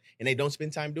things for them, and they don't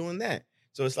spend time doing that.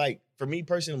 So it's like, for me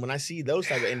personally, when I see those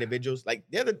type of individuals, like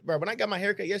when I got my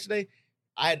haircut yesterday,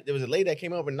 there was a lady that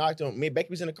came over and knocked on me. Becky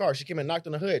was in the car. She came and knocked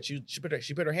on the hood. She put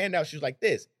her hand out. She was like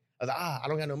this. I was like, I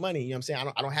don't got no money. You know what I'm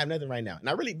saying? I don't have nothing right now. And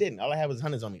I really didn't. All I had was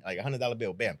hundreds on me, like $100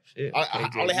 bill. Bam. All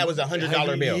I had was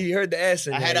 $100 bill. You heard the S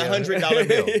in I there, had $100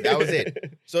 bill. That was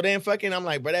it. So then fucking, I'm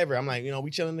like, whatever. I'm like, you know,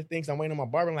 we chilling the things. I'm waiting on my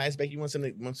barber. I'm like, Becky, you want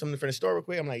something from the store real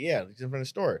quick? I'm like, yeah, something from the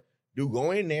store. Dude go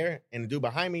in there, and the dude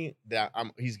behind me,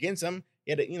 he's getting something.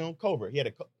 He had a Cobra. He had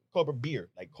a Cobra beer,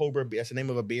 like Cobra. That's the name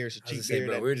of a beer. It's a cheap beer.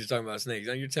 Bro, we were just talking about snakes.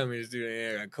 Now you're telling me this dude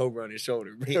had a Cobra on his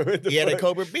shoulder. Bro. He had a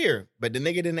Cobra beer, but the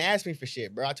nigga didn't ask me for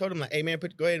shit, bro. I told him like, hey man,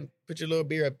 go ahead and put your little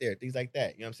beer up there, things like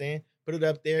that. You know what I'm saying? Put it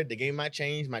up there. They gave me my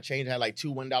change. My change had like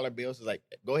 2 $1 bills. So like,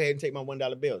 go ahead and take my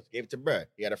 $1 bills. Gave it to bruh.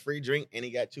 He had a free drink and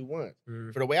he got 2 ones.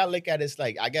 For the way I look at it, it's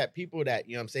like I got people that,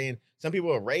 you know what I'm saying? Some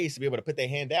people are raised to be able to put their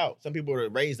hand out. Some people are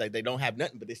raised like they don't have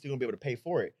nothing, but they still gonna be able to pay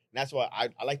for it. And that's why I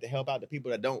like to help out the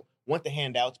people that don't want the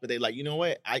handouts, but they like, you know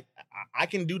what? I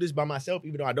can do this by myself,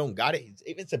 even though I don't got it.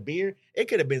 If it's a beer, it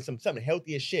could have been something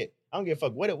healthy as shit. I don't give a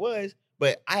fuck what it was,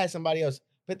 but I had somebody else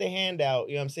put their hand out,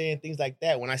 you know what I'm saying? Things like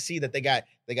that. When I see that they got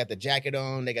the jacket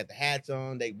on, they got the hats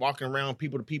on, they walking around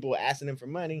people to people asking them for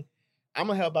money, I'm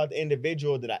gonna help out the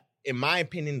individual that in my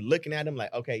opinion, looking at him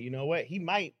like, okay, you know what? He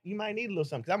might need a little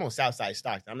something. Cause I'm on Southside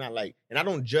Stockton. I'm not like, and I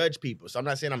don't judge people. So I'm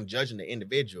not saying I'm judging the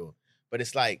individual, but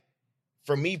it's like,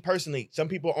 for me personally, some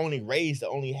people only raised to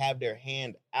only have their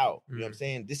hand out. You know what I'm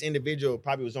saying? This individual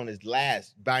probably was on his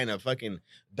last buying a fucking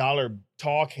 $1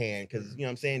 tall can because, you know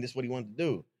what I'm saying, this is what he wanted to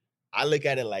do. I look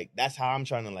at it like, that's how I'm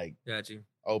trying to like Got you.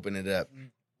 open it up.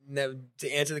 Now,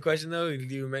 to answer the question though,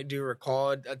 do you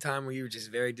recall a time where you were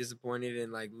just very disappointed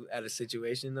in like at a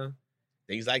situation though?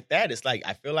 Things like that. It's like,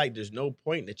 I feel like there's no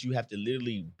point that you have to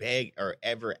literally beg or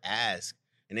ever ask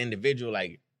an individual,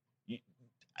 like,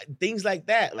 things like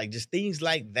that. Like, just things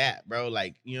like that, bro.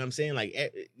 Like, you know what I'm saying? Like,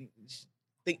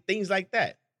 things like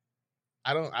that.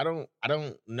 I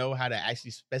don't know how to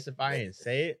actually specify and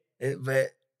say it. But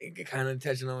it kind of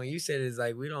touching on what you said is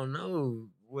like, we don't know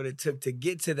what it took to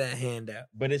get to that handout.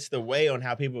 But it's the way on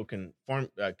how people can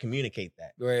communicate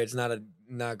that. Where it's not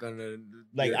gonna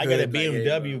like, I got a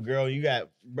BMW, girl. You got,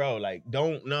 bro, like,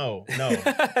 no.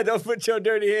 Don't put your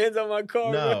dirty hands on my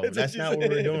car. No, bro. that's not what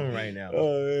we're doing right now.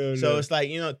 Oh, so it's like,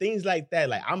 you know, things like that.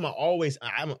 Like, I'm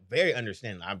very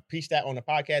understanding. I preach that on the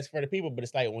podcast for the people, but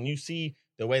it's like when you see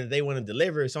the way that they want to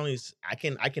deliver, it's only I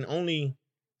can only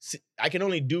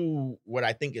do what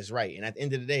I think is right. And at the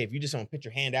end of the day, if you just don't put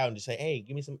your hand out and just say, "Hey,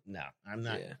 give me some," no, I'm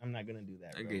not gonna do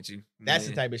that. Bro. I get you. That's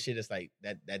the type of shit that's like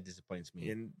that disappoints me.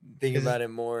 And think about it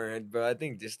more, bro. I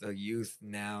think just the youth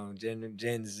now,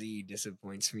 Gen Z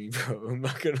disappoints me, bro. I'm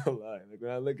not gonna lie. Like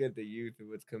when I look at the youth and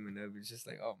what's coming up, it's just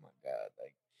like, oh my god,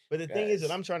 like. But the thing is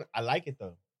that I like it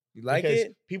though. You like because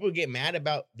it? People get mad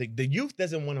about the youth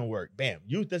doesn't want to work. Bam.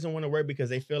 Youth doesn't want to work because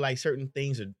they feel like certain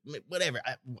things are whatever.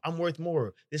 I'm worth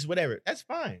more. This, whatever. That's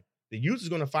fine. The youth is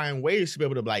going to find ways to be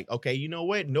able to be like, okay, you know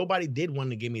what? Nobody did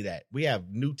want to give me that. We have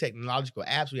new technological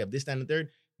apps. We have this, that, and the third.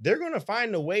 They're going to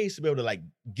find the ways to be able to like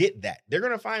get that. They're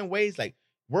going to find ways like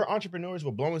we're entrepreneurs.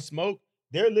 We're blowing smoke.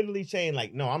 They're literally saying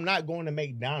like, no, I'm not going to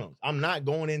McDonald's. I'm not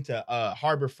going into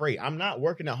Harbor Freight. I'm not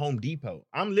working at Home Depot.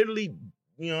 I'm literally...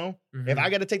 You know, if I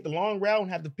got to take the long route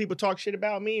and have the people talk shit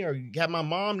about me, or have my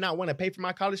mom not want to pay for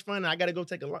my college fund, and I got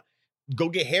to go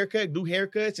get haircut, do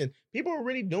haircuts, and people are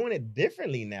really doing it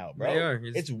differently now, bro. They are.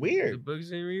 It's weird. The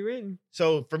books ain't rewritten.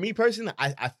 So for me personally,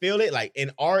 I feel it like in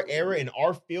our era, in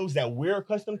our fields that we're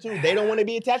accustomed to, they don't want to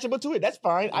be attachable to it. That's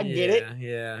fine. I get it.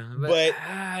 Yeah, but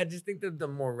I just think that the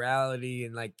morality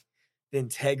and like the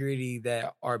integrity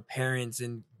that our parents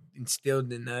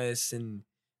instilled in us and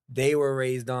they were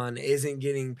raised on isn't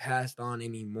getting passed on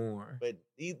anymore. But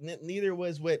neither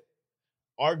was what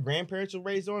our grandparents were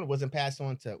raised on. Wasn't passed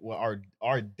on to what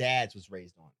our dads was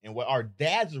raised on. And what our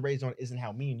dads was raised on isn't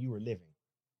how me and you were living.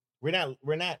 We're not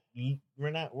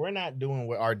doing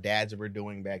what our dads were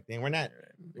doing back then.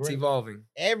 It's evolving.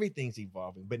 Everything's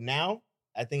evolving. But now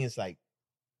I think it's like,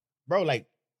 bro,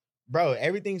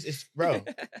 everything's like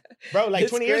It's 20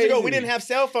 crazy. years ago, we didn't have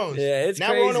cell phones. Yeah, it's now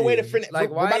crazy. we're on the way to Like,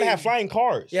 we're about to have flying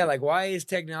cars. Yeah, like why is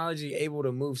technology able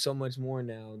to move so much more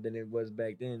now than it was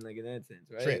back then? Like in that sense,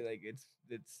 right? Trip. Like it's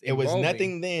it was evolving.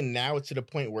 nothing then. Now it's to the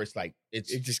point where it's like it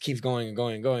just keeps going and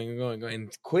going and going and going and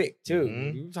it's quick too.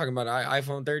 Mm-hmm. You're talking about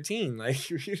iPhone 13, like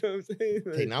you know what I'm saying?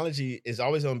 Like, technology is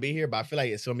always gonna be here, but I feel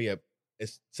like it's gonna be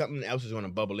it's something else is gonna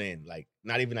bubble in. Like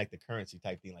not even like the currency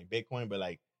type thing, like Bitcoin, but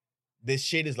like this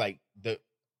shit is like the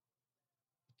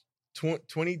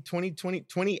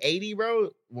 2080, bro,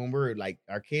 when we're like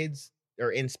our kids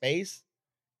are in space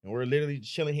and we're literally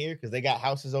chilling here because they got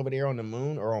houses over there on the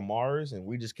moon or on Mars and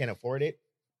we just can't afford it.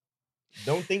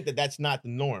 Don't think that that's not the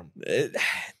norm.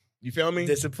 You feel me?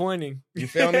 Disappointing. You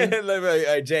feel me?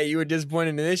 Like, Jay, you were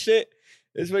disappointed in this shit?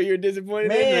 This is what you were disappointed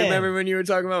in? Remember when you were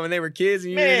talking about when they were kids?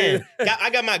 And I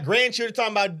got my grandchildren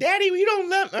talking about, Daddy, you don't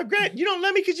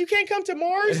let me because you can't come to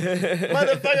Mars?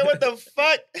 Motherfucker, what the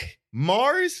fuck?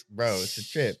 Mars? Bro, it's a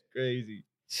trip. Crazy.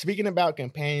 Speaking about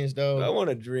companions, though. I want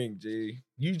to drink, G.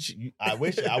 I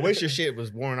wish your shit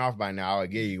was worn off by now. I'll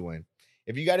give you one.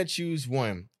 If you got to choose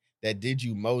one that did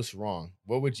you most wrong,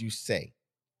 what would you say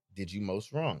did you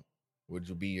most wrong? Would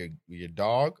you be your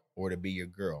dog or to be your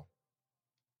girl?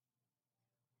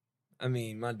 I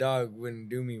mean, my dog wouldn't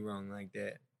do me wrong like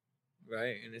that,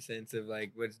 right? In the sense of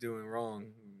like what's doing wrong.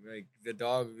 Like the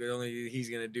dog, the only he's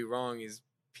gonna do wrong is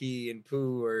pee and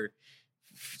poo or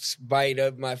bite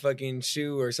up my fucking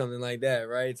shoe or something like that,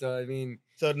 right? So I mean,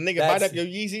 so the nigga bite up your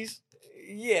Yeezys.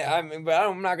 Yeah, I mean, but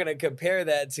I'm not gonna compare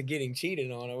that to getting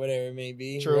cheated on or whatever it may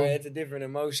be. True, right? It's a different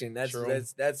emotion. That's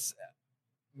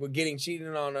what getting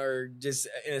cheated on, or just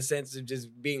in a sense of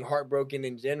just being heartbroken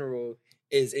in general,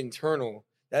 is internal.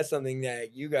 That's something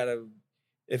that you gotta,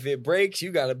 if it breaks,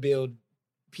 you gotta build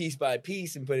piece by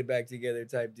piece and put it back together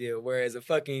type deal. Whereas a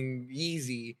fucking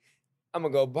Yeezy, I'm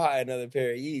gonna go buy another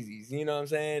pair of Yeezys. You know what I'm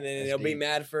saying? And they'll be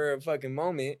mad for a fucking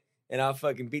moment and I'll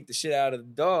fucking beat the shit out of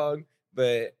the dog.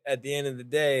 But at the end of the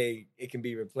day, it can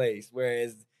be replaced.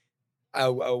 Whereas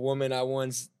a woman I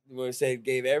once said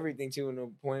gave everything to in a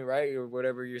point, right, or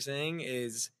whatever you're saying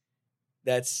is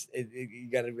that's it, you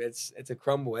gotta it's a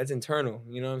crumble. That's internal.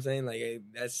 You know what I'm saying? Like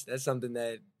that's something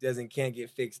that can't get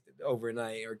fixed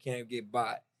overnight or can't get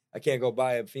bought. I can't go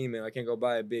buy a female. I can't go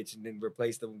buy a bitch and then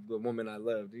replace the woman I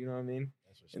loved. You know what I mean?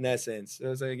 In that sense.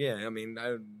 So it's like, yeah, I mean,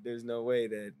 there's no way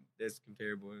that that's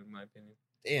comparable in my opinion.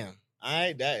 Damn.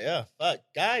 Fuck.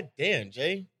 God damn,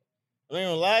 Jay. I ain't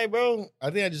gonna lie, bro. I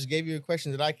think I just gave you a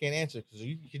question that I can't answer.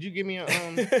 Could you give me a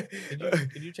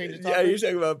could you change the topic? Yeah, you're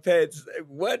talking about pets.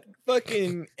 What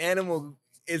fucking animal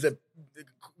is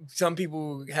some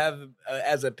people have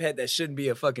as a pet that shouldn't be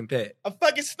a fucking pet? A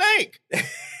fucking snake.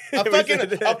 No.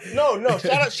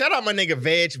 Shout out my nigga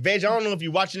Veg. Veg, I don't know if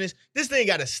you're watching this. This thing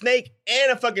got a snake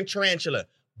and a fucking tarantula.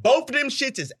 Both of them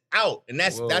shits is out. And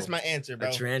that's my answer, bro.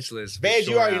 A tarantula is Veg,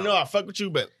 sure you already out. know I fuck with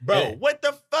you, but bro, Yeah. what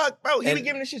the fuck, bro? He be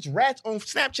giving this shits rats on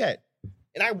Snapchat.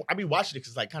 And I be watching it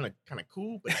because it's like kind of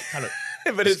cool, but like kind of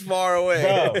but it's far away.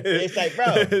 Bro, it's like, bro.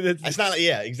 It's not like,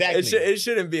 yeah, exactly. It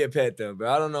shouldn't be a pet though,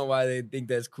 bro. I don't know why they think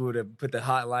that's cool to put the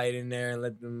hot light in there and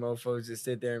let them mofos just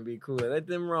sit there and be cool. Let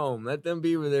them roam. Let them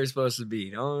be where they're supposed to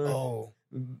be. When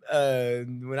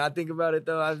I think about it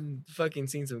though, I've fucking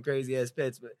seen some crazy ass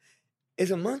pets, but is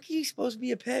a monkey supposed to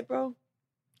be a pet, bro?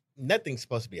 Nothing's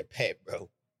supposed to be a pet, bro.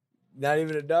 Not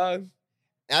even a dog?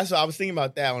 That's what I was thinking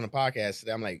about that on the podcast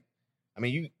today. I'm like, I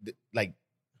mean, you like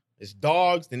it's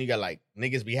dogs, then you got like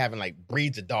niggas be having like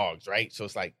breeds of dogs, right? So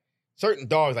it's like certain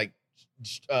dogs, like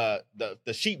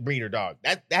the sheep breeder dog,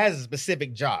 that has a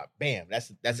specific job. Bam,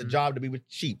 that's a job to be with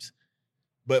sheeps.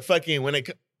 But fucking when it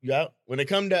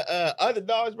come to other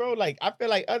dogs, bro, like I feel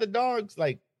like other dogs,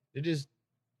 like they're just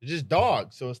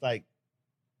dogs. So it's like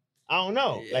I don't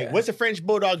know, like what's a French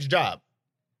bulldog's job?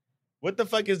 What the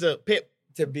fuck is a pit?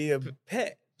 To be a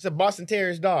pet. It's a Boston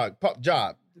Terrier's dog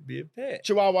job. To be a pet.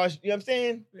 Chihuahuas, you know what I'm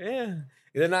saying? Yeah.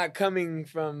 They're not coming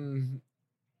from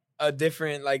a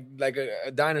different like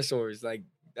a dinosaurs. Like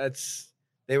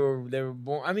they were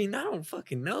born. I mean, I don't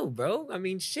fucking know, bro. I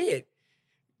mean, shit.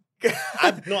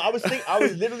 I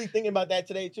was literally thinking about that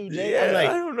today too, Jay. Yeah, I'm like,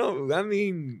 I don't know. I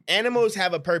mean, animals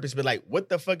have a purpose, but like, what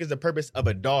the fuck is the purpose of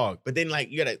a dog? But then like,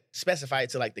 you gotta specify it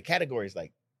to like the categories.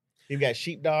 Like, you've got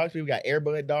sheep dogs, we've got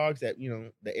airbud dogs that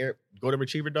the golden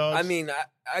retriever dogs. I mean,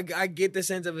 I get the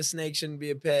sense of a snake shouldn't be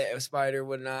a pet, a spider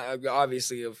would not.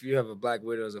 Obviously, if you have a black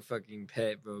widow as a fucking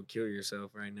pet, bro, kill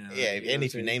yourself right now. Yeah, like, and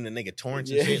if you name the nigga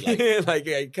Torrance and shit, like, like,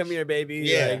 hey, come here, baby.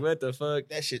 Yeah, like, what the fuck?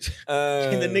 That shit.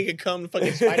 And the nigga come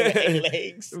fucking spider with 8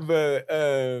 legs. But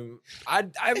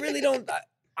I really don't.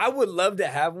 I would love to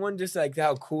have one, just like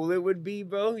how cool it would be,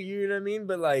 bro. You know what I mean?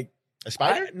 But like. A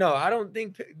spider? No, I don't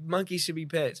think monkeys should be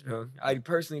pets, bro. I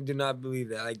personally do not believe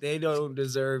that. Like, they don't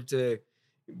deserve to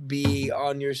be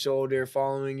on your shoulder,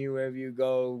 following you wherever you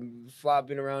go,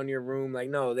 flopping around your room. Like,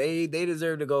 no, they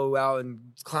deserve to go out and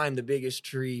climb the biggest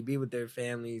tree, be with their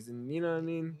families, and you know what I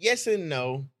mean? Yes and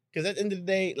no. Because at the end of the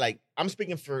day, like, I'm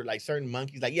speaking for like certain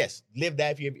monkeys. Like, yes, live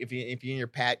that if you're in your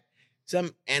pack.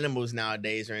 Some animals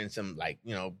nowadays are in some like,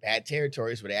 bad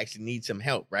territories where they actually need some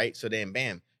help, right? So then,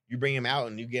 bam. You bring them out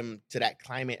and you get them to that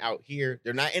climate out here.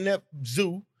 They're not in a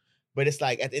zoo, but it's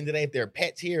like at the end of the day, if they're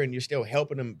pets here and you're still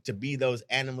helping them to be those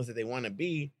animals that they want to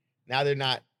be, now they're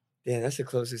not. Yeah, that's the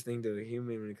closest thing to a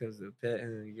human when it comes to a pet.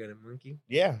 And then you got a monkey.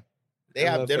 Yeah,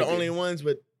 they're the only ones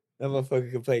with. That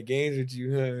motherfucker can play games with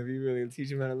you, huh? If you really teach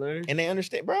them how to learn. And they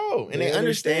understand, bro. And they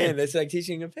understand. That's like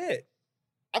teaching a pet.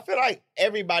 I feel like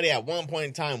everybody at one point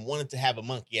in time wanted to have a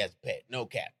monkey as a pet. No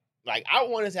cap. Like, I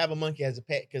wanted to have a monkey as a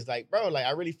pet because, like, bro, like,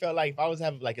 I really felt like if I was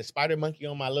having, like, a spider monkey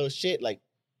on my little shit, like,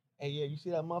 hey, yeah, you see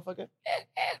that motherfucker?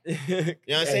 You know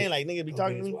what I'm saying? Like, niggas be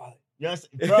talking to me. You know what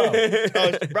I'm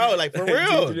saying? Bro, like, for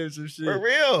real. For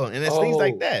real. And it's things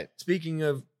like that. Speaking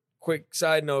of, quick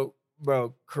side note,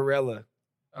 bro, Cruella.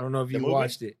 I don't know if you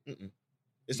watched it.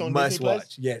 It's on Must Disney watch.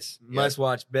 Plus? Yes. Must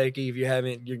watch. Becky, if you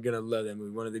haven't, you're going to love that movie.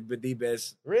 One of the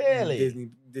best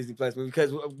Disney Plus movies.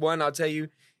 Because, one, I'll tell you,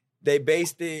 they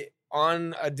based it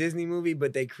on a Disney movie,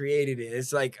 but they created it.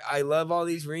 It's like, I love all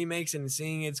these remakes and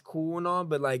seeing it's cool and all,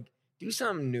 but like, do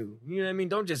something new. You know what I mean?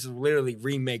 Don't just literally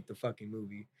remake the fucking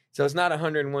movie. So it's not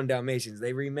 101 Dalmatians.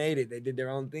 They remade it. They did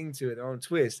their own thing to it, their own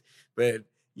twist. But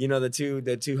you know the two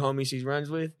homies she runs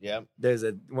with? Yeah.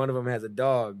 One of them has a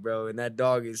dog, bro, and that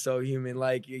dog is so human.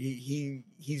 Like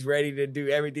he's ready to do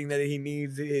everything that he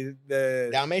needs. The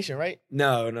Dalmatian, right?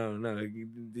 No.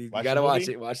 You gotta watch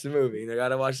it. Watch the movie. You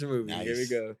gotta watch the movie. Nice. Here we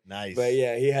go. Nice. But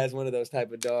yeah, he has one of those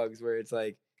type of dogs where it's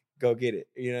like, go get it.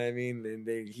 You know what I mean? And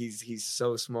he's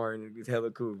so smart and it's hella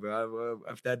cool, bro.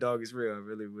 If that dog is real, I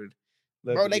really would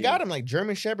Bro, they got them like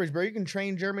German Shepherds, bro. You can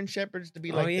train German Shepherds to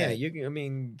be like yeah, that. you can. I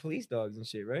mean, police dogs and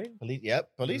shit, right?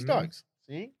 Police dogs.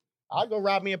 See, I'll go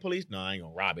rob me a police. No, I ain't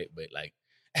gonna rob it, but like,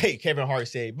 hey, Kevin Hart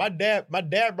said, my dad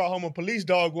brought home a police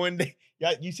dog one day.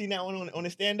 Y'all, you seen that one on the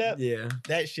stand up? Yeah,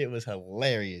 that shit was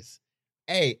hilarious.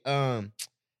 Hey,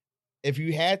 if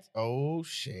you had, oh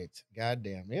shit,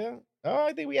 goddamn, yeah. Oh,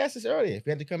 I think we asked this earlier. If you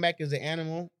had to come back as an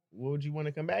animal, what would you want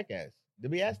to come back as?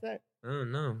 Did we ask that? I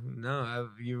don't know. No,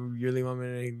 you really want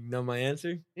me to know my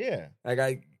answer? Yeah.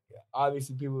 Like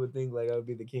obviously people would think like I would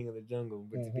be the king of the jungle,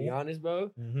 but to be honest,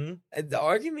 bro, the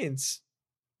arguments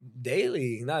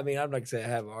daily. Not, I mean, I'm not gonna say I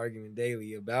have an argument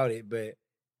daily about it, but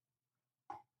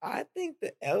I think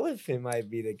the elephant might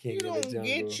be the king of the jungle.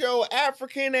 Get your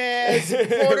African ass,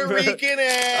 Puerto Rican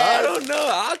ass. I don't know.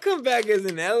 I'll come back as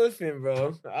an elephant,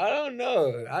 bro. I don't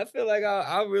know. I feel like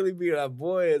I'll really be a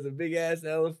boy as a big ass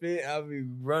elephant. I'll be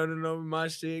running over my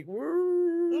shit.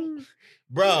 Woo.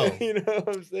 Bro. You know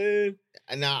what I'm saying?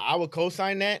 Now, I would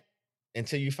co-sign that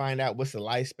until you find out what's the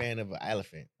lifespan of an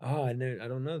elephant. Oh, I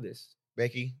don't know this.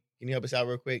 Becky, can you help us out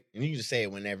real quick? And you can just say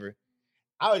it whenever.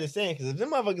 I was just saying, because if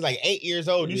them motherfuckers like 8 years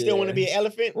old, you still want to be an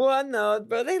elephant? Well, I know,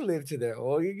 bro. They live to their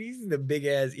old. You see the big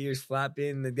ass ears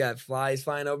flapping. They got flies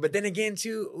flying over. But then again,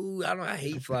 too, I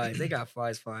hate flies. They got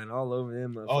flies flying all over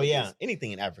them. Oh yeah,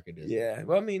 anything in Africa does. Yeah,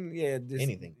 well, I mean, yeah,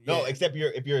 anything. Yeah. No, except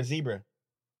if you're a zebra.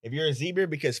 If you're a zebra,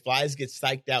 because flies get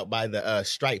psyched out by the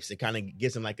stripes, it kind of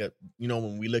gives them like a,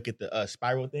 when we look at the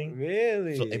spiral thing.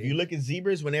 Really? So if you look at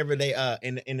zebras, whenever they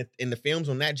in the films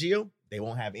on Nat Geo, they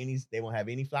won't have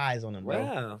any flies on them, bro.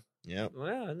 Wow. Yep.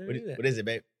 Wow. I never knew that. What is it,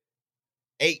 babe?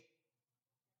 8.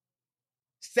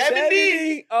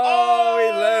 70?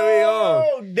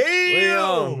 Oh,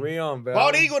 damn. We on, bro.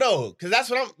 Bald eagle though,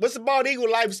 because what's the bald eagle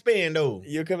lifespan though?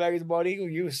 You come back as a bald eagle,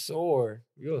 you soar.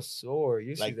 You'll soar.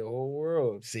 You see the whole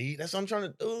world. See, that's what I'm trying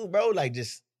to do, bro. Like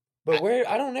just. But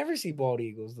I don't ever see bald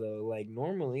eagles though. Like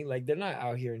normally, like they're not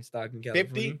out here in Stockton,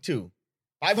 California. 52.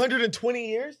 520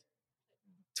 years?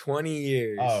 20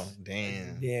 years. Oh,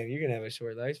 damn. Damn, you're gonna have a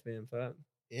short lifespan, Pop.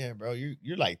 Yeah, bro.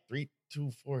 You're like 3,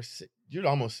 2, 4, 6. You're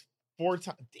almost 4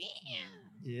 times. Damn.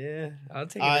 Yeah, I'll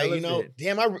take it.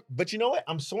 Damn. But you know what?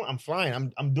 I'm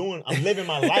flying. I'm living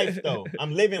my life though.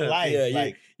 I'm living life.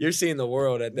 Yeah, you're seeing the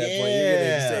world at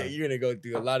that point. You're gonna go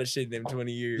through a lot of shit in them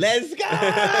 20 years. Let's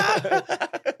go.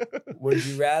 Would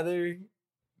you rather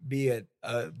be a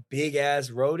big ass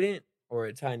rodent or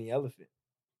a tiny elephant?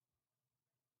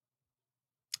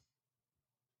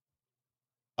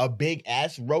 A big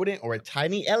ass rodent or a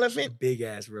tiny elephant? Big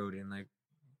ass rodent, like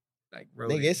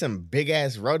rodent. They get some big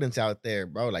ass rodents out there,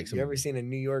 bro. Like you ever seen a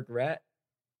New York rat?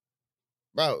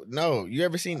 Bro, no. You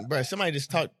ever seen, bro? Somebody just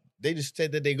talked. They just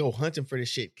said that they go hunting for this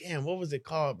shit. Damn, what was it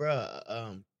called,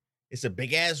 bro? It's a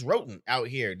big ass rodent out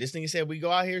here. This nigga said we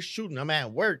go out here shooting. I'm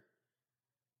at work,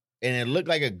 and it looked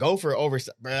like a gopher over.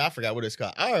 Bro, I forgot what it's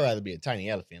called. I'd rather be a tiny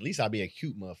elephant. At least I'll be a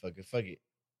cute motherfucker. Fuck it.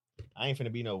 I ain't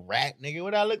finna be no rat, nigga.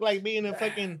 What I look like being a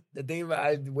fucking... The thing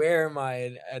about where am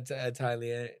I at tiny?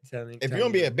 If you're gonna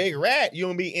be a big rat, you're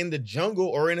gonna be in the jungle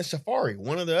or in a safari.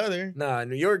 One or the other. Nah,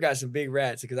 New York got some big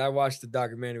rats because I watched the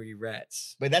documentary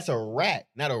Rats. But that's a rat,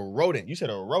 not a rodent. You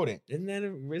said a rodent.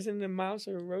 Isn't a mouse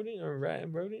or a rodent or a rat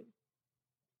and rodent?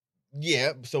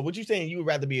 Yeah. So what you saying? You would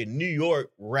rather be a New York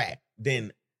rat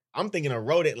than... I'm thinking a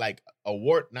rodent like a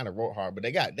wart, not a warthog, but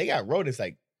they got rodents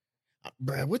like...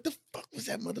 Bro, what the fuck was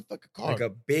that motherfucker called? Like a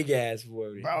big ass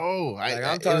rodent, bro.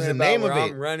 I'm talking the about name where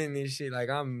I'm running this shit. Like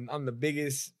I'm the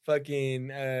biggest fucking.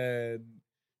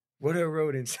 What are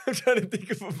rodents? I'm trying to think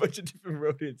of a bunch of different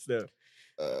rodents though.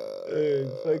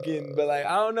 But like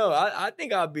I don't know. I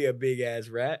think I'll be a big ass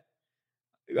rat.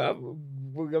 I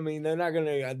mean,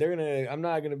 I'm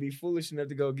not gonna be foolish enough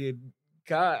to go get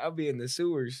caught. I'll be in the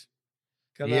sewers.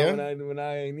 Come out when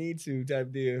I need to,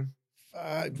 type deal.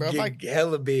 Bro, get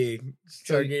hella big.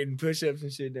 Start getting push-ups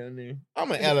and shit down there. I'm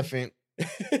an elephant.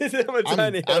 I'm a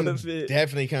tiny elephant.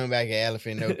 Definitely coming back an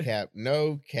elephant. No cap.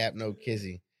 No cap. No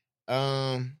kizzy.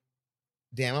 Damn,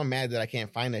 I'm mad that I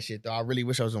can't find that shit though. I really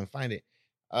wish I was gonna find it.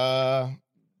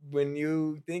 When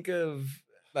you think of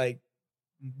like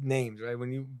names, right?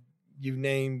 When you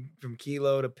name from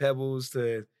Kilo to Pebbles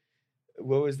to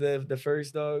what was the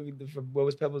first dog? What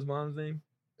was Pebbles' mom's name?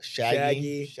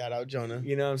 Shaggy. Shout out Jonah.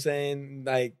 You know what I'm saying?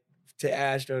 Like to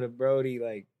Astro to Brody,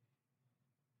 like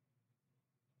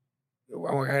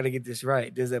I gotta get this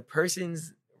right. Does a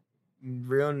person's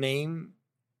real name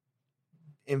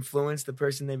influence the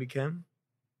person they become?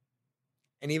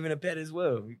 And even a pet as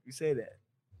well. You say that.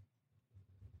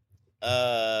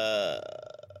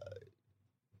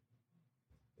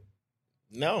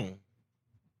 No.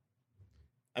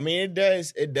 I mean,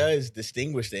 it does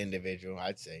distinguish the individual,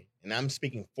 I'd say. And I'm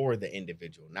speaking for the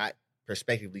individual, not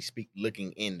prospectively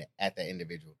looking in at that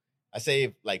individual. I say,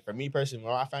 if, like, for me personally,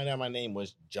 when I found out my name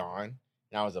was John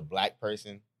and I was a black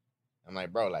person, I'm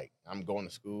like, bro, like, I'm going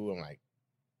to school. I'm like,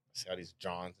 I see all these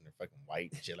Johns and they're fucking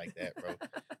white and shit like that, bro.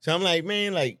 So I'm like,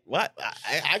 man, like, what?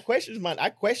 I questioned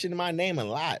my name a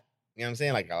lot. You know what I'm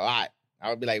saying? Like, a lot. I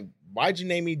would be like, why'd you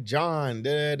name me John?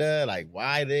 Da, da, da. Like,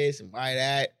 why this and why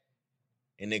that?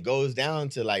 And it goes down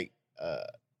to like,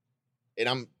 and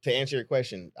I'm to answer your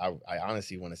question, I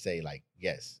honestly want to say like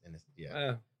yes, and it's,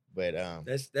 yeah, but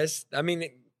that's I mean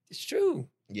it's true.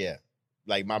 Yeah,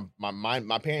 like my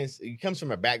parents, it comes from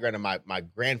a background of my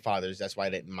grandfathers. That's why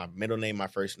that my middle name, my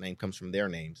first name comes from their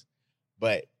names.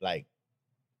 But like,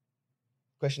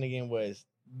 question again was,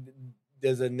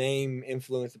 does a name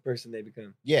influence the person they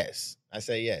become? Yes, I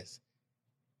say yes.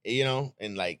 You know,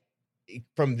 and like,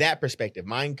 from that perspective,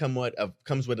 mine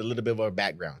comes with a little bit of a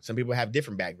background. Some people have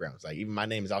different backgrounds. Like even my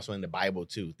name is also in the Bible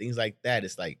too. Things like that.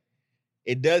 It's like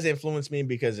it does influence me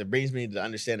because it brings me to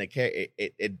understand it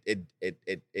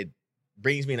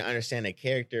brings me to understand the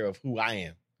character of who I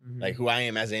am, like who I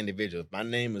am as an individual. If my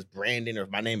name is Brandon, or if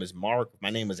my name is Mark, if my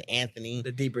name is Anthony,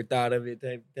 the deeper thought of it.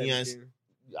 Type you know,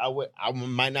 I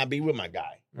might not be with my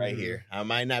guy right here. I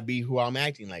might not be who I'm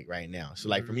acting like right now. So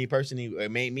like for me personally, it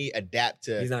made me adapt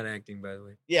to. He's not acting, by the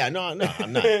way. Yeah, no, I'm not.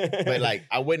 But like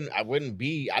I wouldn't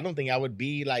be. I don't think I would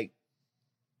be the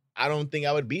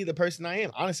person I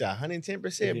am. Honestly,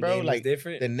 110%, bro. Like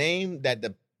different. The name that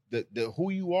the who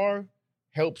you are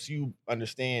helps you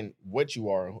understand what you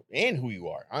are and who you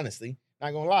are. Honestly,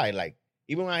 not gonna lie. Like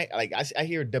even when I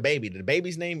hear the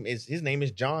baby's name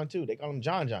is John too. They call him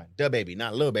John. The baby,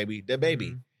 not little baby, the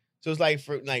baby. So it's like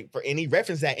for and he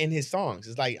referenced that in his songs.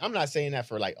 It's like, I'm not saying that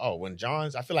for like, oh, when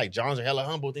Johns, I feel like Johns are hella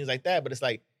humble, things like that. But it's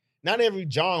like, not every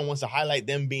John wants to highlight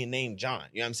them being named John.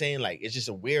 You know what I'm saying? Like, it's just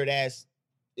a weird ass,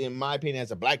 in my opinion,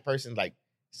 as a black person, like,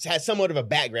 has somewhat of a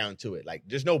background to it. Like,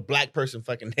 there's no black person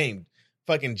fucking named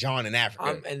fucking John in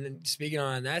Africa. And then speaking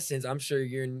on in that sense, I'm sure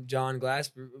you're John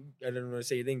Glasper, I don't want to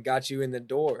say you think got you in the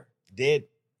door. Did.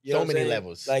 You know so many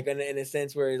levels. Like in a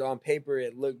sense where it's on paper,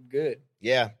 it looked good.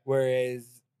 Yeah. Whereas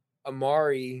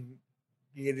Amari,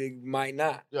 it might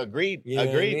not. Agreed. You know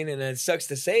Agreed. what I mean? And it sucks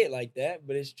to say it like that,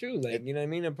 but it's true. Like, you know what I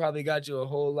mean? It probably got you a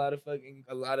whole lot of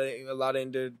a lot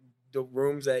into the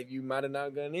rooms that you might have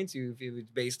not gotten into if it was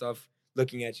based off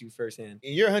looking at you firsthand.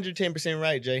 And you're 110%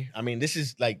 right, Jay. I mean, this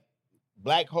is like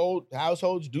black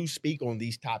households do speak on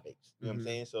these topics. You know what I'm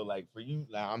saying? So like for you,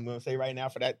 like, I'm gonna say right now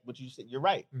for that what you said, you're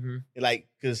right. Like,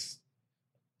 cause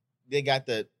they got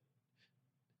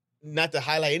not to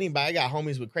highlight anybody, I got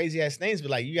homies with crazy ass names, but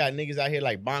like you got niggas out here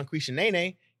like Bon Quisha Nene.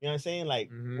 You know what I'm saying?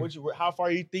 Like, how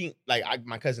far you think? Like,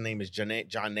 my cousin name is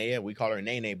Janea. We call her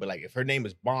Nene, but like if her name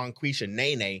is Bon Quisha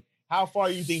Nene, how far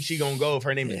you think she gonna go if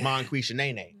her name is Bon Quisha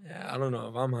Nene? Yeah, I don't know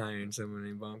if I'm hiring someone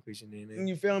named Bon Quisha Nene.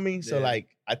 You feel me? Yeah. So like,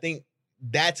 I think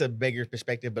that's a bigger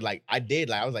perspective. But like, I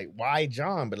was like, why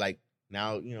John? But like,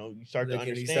 now you start to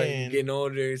understand. You start getting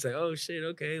older. It's like, oh shit,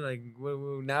 okay. Like,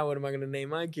 now what am I gonna name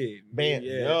my kid? Man,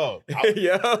 yo.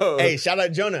 Hey, shout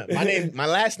out Jonah. My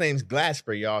last name's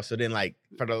Glasper, y'all. So then, like,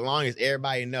 for the longest,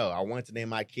 everybody know I wanted to name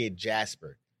my kid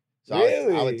Jasper. So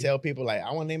really? I would tell people like,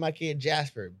 I want to name my kid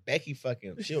Jasper. Becky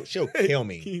she'll kill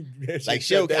me. Like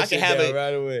I can have it right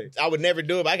away. I would never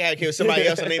do it, but I can kill somebody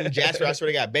else and name him Jasper. I swear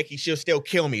to God, Becky, she'll still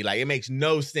kill me. Like, it makes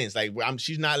no sense. Like,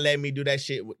 she's not letting me do that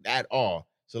shit at all.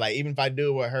 So like, even if I do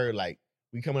it with her, like,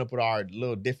 we coming up with our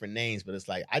little different names, but it's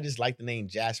like, I just like the name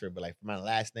Jasper, but like for my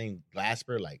last name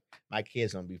Glasper, like my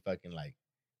kid's gonna be fucking like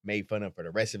made fun of for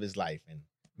the rest of his life. And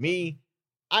me,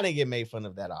 I didn't get made fun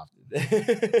of that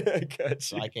often. Got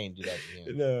so I can't do that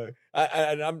to him. No,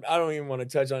 I don't even want to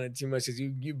touch on it too much because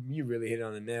you really hit it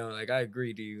on the nail. Like, I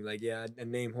agree to you. Like, yeah, a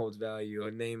name holds value.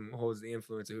 A name holds the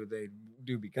influence of who they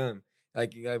do become.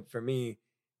 Like for me,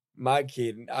 my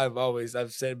kid, I've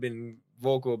been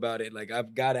vocal about it. Like,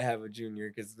 I've got to have a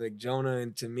junior because like Jonah,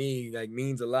 and to me, like,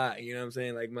 means a lot. You know what I'm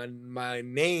saying? Like, my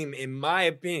name, in my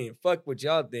opinion, fuck what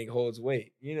y'all think, holds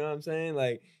weight. You know what I'm saying?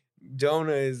 Like,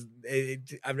 Jonah is, I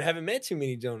haven't met too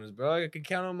many Jonahs, bro. I can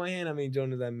count on my hand how many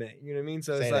Jonahs I met. You know what I mean?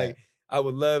 So it's like, I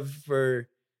would love for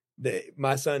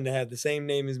my son to have the same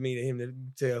name as me, to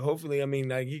him to hopefully, I mean,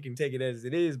 like, he can take it as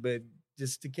it is, but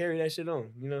just to carry that shit on.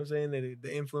 You know what I'm saying? That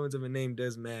the influence of a name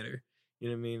does matter. You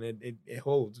know what I mean? It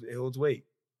holds weight.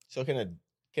 So can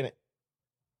it,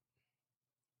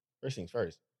 first things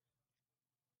first,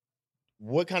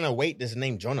 what kind of weight does the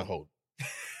name Jonah hold?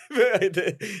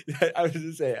 I was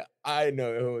just saying, I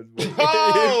know it holds weight.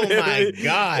 Oh my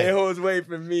God. It holds weight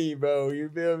for me, bro. You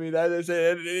feel me? That's what I'm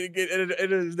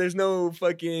saying. There's no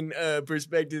fucking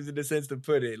perspectives in the sense to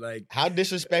put it. Like, how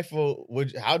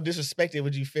disrespected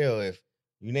would you feel if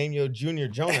you name your junior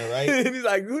Jonah, right? He's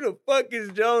like, who the fuck is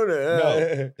Jonah?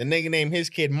 No, the nigga named his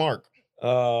kid Mark.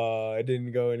 Oh, it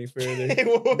didn't go any further.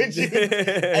 What would you?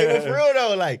 Hey, but for real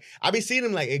though, like I be seeing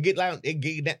them like it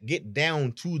get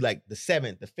down to like the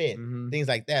 7th, the 5th, things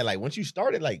like that. Like once you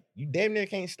start it, like you damn near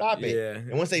can't stop it. Yeah.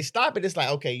 And once they stop it, it's like,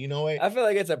 okay, you know what? I feel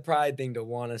like it's a pride thing to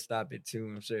want to stop it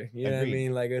too. I'm sure. You know what I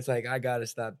mean? Like it's like I gotta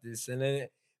stop this, and then,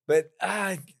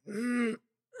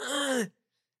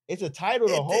 it's a title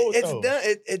to hold.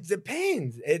 It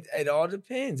depends. It all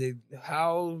depends.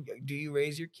 How do you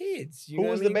raise your kids? Who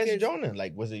was the best Jonah?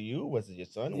 Like, was it you? Was it your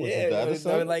son? Was it the other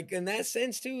son? Like in that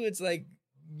sense too, it's like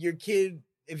your kid.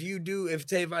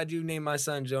 If I do name my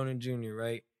son Jonah Jr.,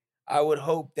 right? I would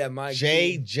hope that my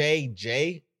J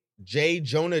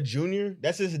Jonah Jr.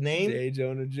 That's his name. J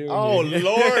Jonah Jr. Oh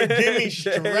Lord, give me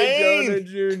strength. Jonah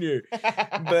Jr.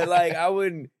 But like I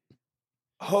would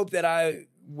hope that I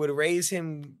would raise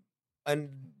him to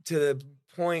the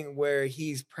point where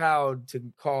he's proud to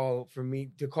call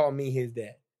me his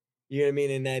dad. You know what I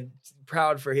mean? And that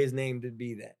proud for his name to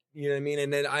be that. You know what I mean?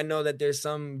 And then I know that there's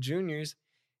some juniors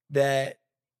that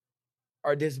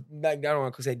are I don't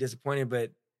want to say disappointed,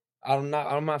 but I'm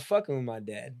not fucking with my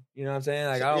dad. You know what I'm saying?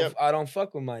 Like I don't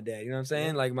fuck with my dad. You know what I'm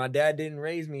saying? Like my dad didn't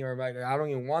raise me, or like I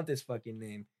don't even want this fucking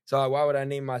name. So why would I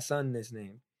name my son this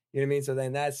name? You know what I mean? So then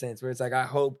in that sense, where it's like I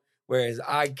hope, whereas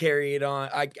I carry it on,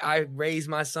 I raise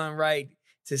my son right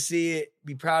to see it,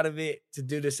 be proud of it, to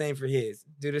do the same for his.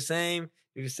 Do the same.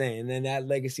 And then that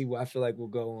legacy, I feel like, will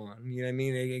go on. You know what I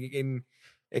mean?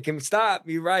 It can stop,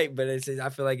 you're right, but I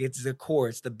feel like it's the core,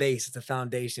 it's the base, it's the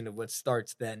foundation of what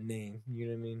starts that name. You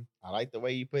know what I mean? I like the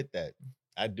way you put that.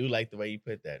 I do like the way you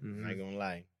put that. I'm not gonna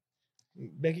lie.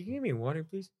 Becky, can you give me water,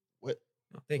 please? What?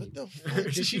 Oh, thank you. The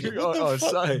fuck? Did she, what oh, the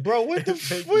fuck? Sorry. Bro, what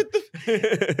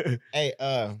the Hey,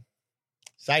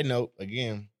 side note,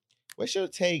 again, what's your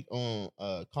take on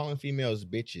calling females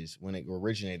bitches when it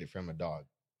originated from a dog?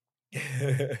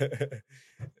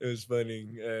 It was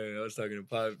funny. I was talking to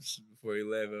Pops before he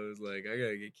left. I was like, I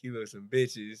gotta get Kilo some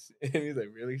bitches. And he's like,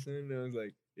 really, son? And I was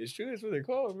like, it's true. That's what they're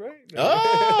called, right?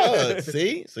 Oh,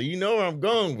 see? So you know where I'm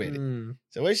going with it.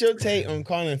 So what's your take on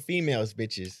calling females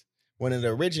bitches when it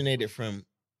originated from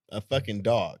a fucking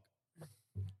dog?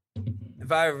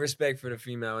 If I have respect for the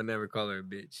female, I would never call her a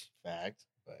bitch. Fact.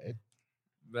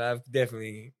 But I've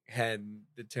definitely had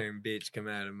the term bitch come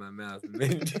out of my mouth in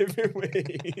many different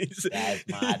ways. That's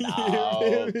my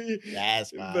dog.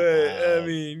 That's my dog. I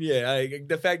mean, yeah,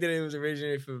 the fact that it was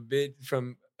originated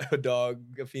from a dog,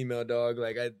 a female dog,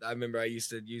 like I remember I used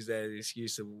to use that as an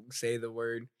excuse to say the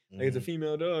word. Like it's a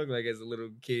female dog, like as a little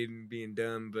kid and being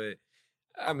dumb. But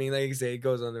I mean, like you say, it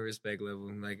goes on the respect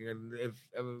level. Like if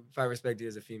I respect you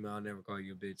as a female, I'll never call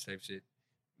you a bitch type shit.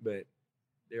 But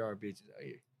there are bitches out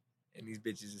here. And these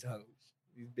bitches is hoes.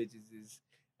 These bitches is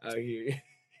out here.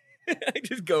 I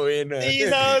just go in there. These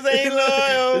hoes ain't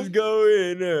loyal. Just go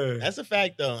in there. That's a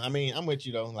fact, though. I mean, I'm with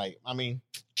you, though. Like, I mean,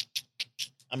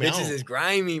 bitches is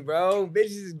grimy, bro.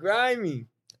 Bitches is grimy.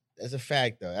 That's a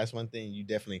fact, though. That's one thing you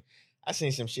definitely. I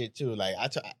seen some shit too. Like,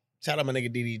 shout out my nigga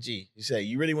DDG. You say,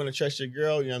 you really want to trust your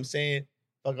girl? You know what I'm saying?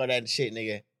 Fuck all that shit,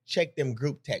 nigga. Check them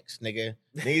group texts, nigga.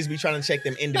 Niggas be trying to check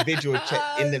them individual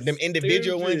them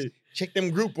individual ones. Check them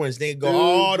group ones. They go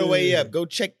all the way up. Go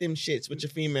check them shits with your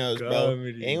females, bro.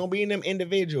 They ain't gonna be in them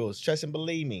individuals. Trust and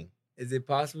believe me. Is it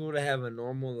possible to have a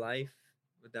normal life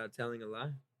without telling a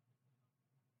lie?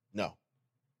 No.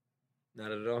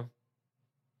 Not at all?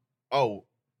 Oh,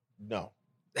 no.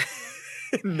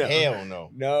 No. Hell no.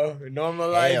 No. Normal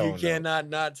life, you cannot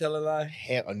not tell a lie?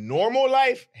 A normal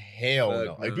life? Hell Fuck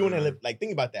no. no. If you want to live, like,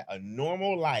 think about that. A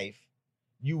normal life,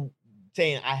 you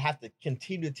saying I have to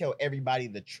continue to tell everybody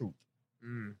the truth.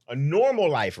 A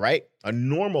normal life, right? A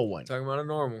normal one. Talking about a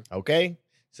normal. Okay?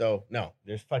 So, no,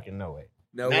 there's fucking no way.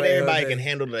 Not everybody can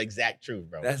handle the exact truth,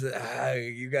 bro. That's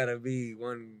you gotta be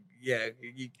one. Yeah.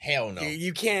 Hell no.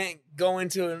 You can't go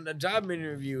into a job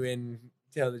interview and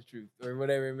tell the truth or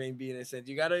whatever it may be in a sense.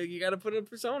 You gotta put a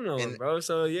persona on, bro.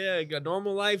 So yeah, a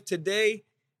normal life today,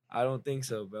 I don't think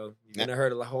so, bro. You're gonna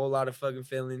hurt a whole lot of fucking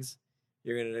feelings.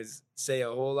 You're gonna say a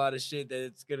whole lot of shit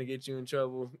that's gonna get you in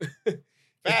trouble.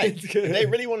 Fact. They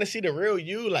really want to see the real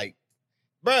you, like,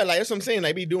 bro. Like that's what I'm saying.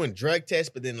 Like, be doing drug tests,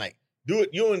 but then like do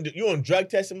it. You on drug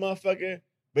testing, motherfucker.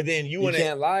 But then you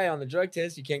can't lie on the drug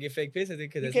test. You can't get fake piss. I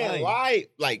think because you can't lie.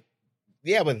 Like,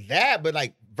 yeah, with that, but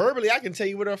like verbally, I can tell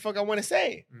you what the fuck I want to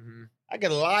say. I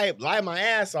could lie my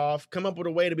ass off, come up with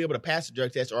a way to be able to pass the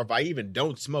drug test, or if I even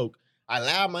don't smoke, I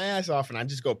lie my ass off and I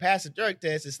just go pass the drug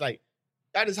test. It's like,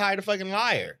 I just hired a fucking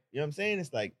liar. You know what I'm saying?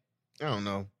 It's like, I don't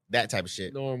know. That type of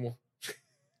shit. Normal.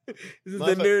 This is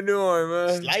the new norm,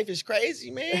 man. Life is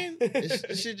crazy, man.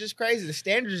 This shit just crazy. The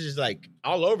standards is just like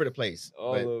all over the place.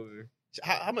 All over.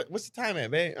 How much? What's the time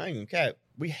at, man? I ain't gonna cap.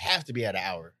 We have to be at an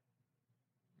hour.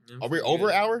 I'm Are we good. over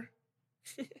an hour?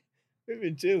 We've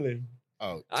been chilling.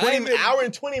 Oh, I 20 hour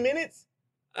and 20 minutes?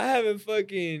 I haven't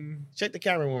fucking... Check the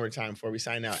camera one more time before we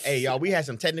sign out. Hey, y'all, we had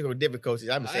some technical difficulties.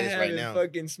 I'm gonna say this right now. I haven't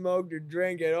fucking smoked or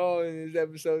drank at all in this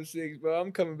episode 6, bro.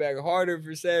 I'm coming back harder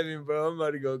for 7, bro. I'm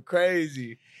about to go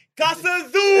crazy. Casa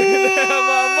Zoo!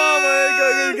 My mama ain't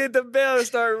gonna get the bell and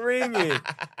start ringing.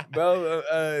 Bro,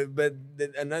 but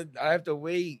I have to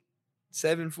wait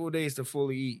 7 full days to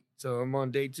fully eat. So I'm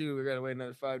on day 2. We gotta wait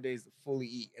another 5 days to fully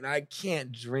eat. And I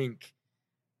can't drink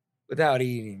without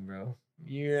eating, bro.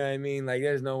 You know what I mean? Like,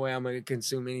 there's no way I'm gonna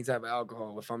consume any type of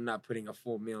alcohol if I'm not putting a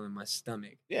full meal in my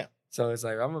stomach. Yeah. So it's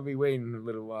like, I'm gonna be waiting a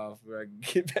little while before I can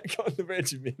get back on the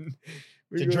regimen.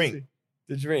 To drink.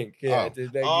 To drink, yeah. Oh. You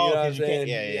know Oh, what 'cause I'm you can't-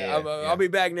 saying? yeah. I'll be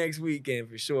back next weekend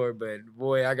for sure, but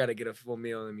boy, I gotta get a full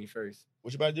meal in me first.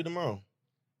 What you about to do tomorrow?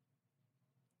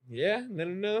 Yeah, let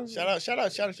them know. Shout out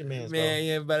your mans, Man,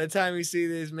 yeah, by the time you see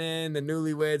this, man, the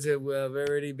newlyweds have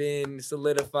already been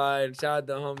solidified. Shout out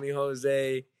to homie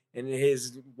Jose and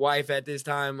his wife at this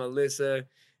time, Alyssa.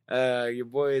 Your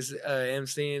boy is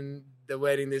emceeing the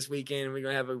wedding this weekend. We're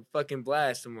going to have a fucking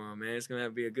blast tomorrow, man. It's going to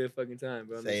be a good fucking time,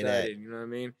 bro. I'm Say excited, that. you know what I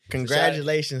mean?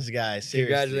 Congratulations, guys.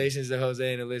 Seriously. Congratulations to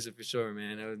Jose and Alyssa for sure,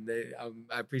 man.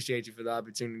 I appreciate you for the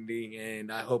opportunity,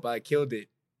 and I hope I killed it.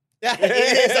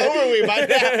 It's over with by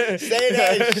now. Say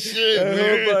that shit, I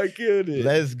man. hope I killed it.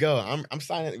 Let's go. I'm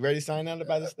signing. Ready to sign out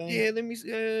about this thing? Yeah, let me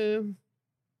see.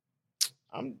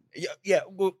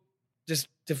 Well, just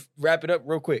to wrap it up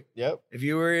real quick. Yep. If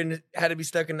you had to be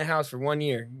stuck in the house for 1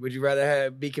 year, would you rather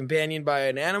be companioned by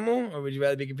an animal or would you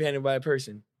rather be companioned by a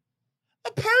person?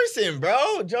 A person,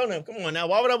 bro. Jonah, come on now.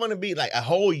 Why would I want to be like a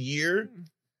whole year?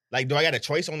 Like, do I got a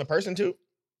choice on the person too?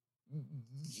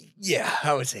 Yeah,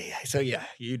 I would say so. Yeah,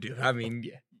 you do. I mean,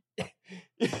 yeah.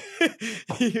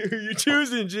 Who you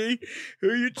choosing, G?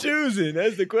 Who you choosing?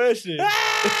 That's the question.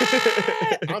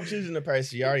 I'm choosing the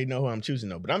person. You already know who I'm choosing,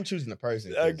 though. But I'm choosing the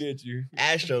person. I get you.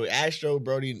 Astro,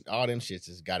 Brody, all them shits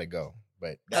has got to go.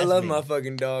 But I love my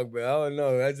fucking dog, bro. I don't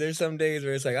know. There's some days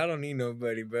where it's like I don't need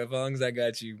nobody, bro. As long as I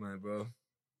got you, my bro.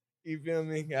 You feel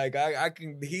me? Like I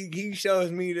can. He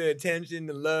shows me the attention,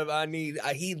 the love I need.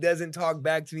 He doesn't talk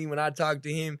back to me when I talk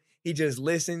to him. He just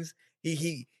listens.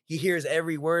 He hears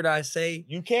every word I say.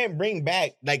 You can't bring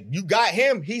back, like, you got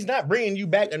him. He's not bringing you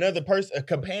back another person, a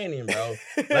companion, bro.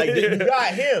 Like, you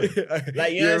got him.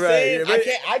 Like, you know what I'm saying?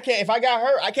 Yeah, I can't, if I got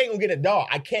her, I can't go get a dog.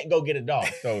 I can't go get a dog.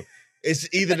 So it's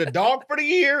either the dog for the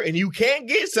year and you can't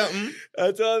get something.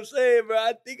 That's what I'm saying, bro.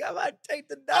 I think I might take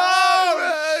the dog.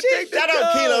 Oh, bro. shit. Shout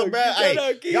out Kilo, bro. Hey,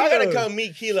 y'all gotta come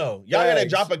meet Kilo. Y'all gotta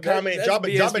drop a comment, That's drop a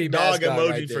BSP dog mascot emoji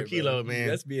right there, for Kilo, bro. man.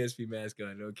 That's BSP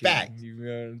mascot. Okay. Fact. You know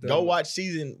what I'm talking Go about? watch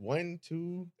season 1,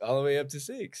 2. All the way up to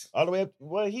 6. All the way up.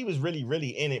 Well, he was really, really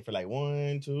in it for like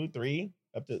 1, 2, 3,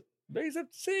 up to. But he's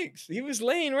up to 6. He was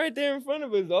laying right there in front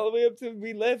of us, all the way up till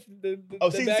we left the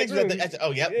Season back 6 room. was at the,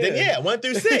 oh, yep. Then, yeah, 1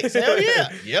 through 6. Hell yeah.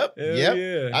 Yep. Hell Yep.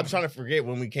 yeah. I'm trying to forget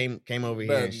when we came over here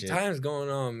But and shit. time's going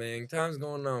on, man. Time's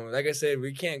going on. Like I said,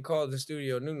 we can't call the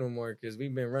studio new no more because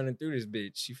we've been running through this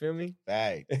bitch. You feel me?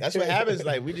 Fact. That's what happens.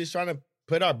 Like, we just trying to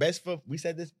put our best foot. We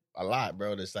said this a lot,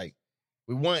 bro. It's like,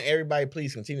 we want everybody,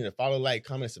 please continue to follow, like,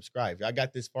 comment, subscribe. If y'all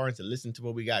got this far and to listen to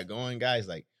what we got going, guys,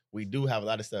 like, we do have a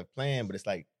lot of stuff planned, but it's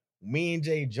like, me and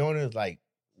Jay Jonah, like,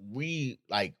 we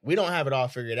don't have it all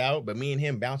figured out, but me and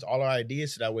him bounce all our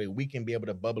ideas so that way we can be able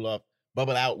to bubble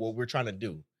out what we're trying to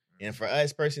do. And for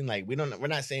us personally, like, we're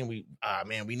not saying we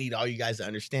need all you guys to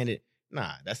understand it.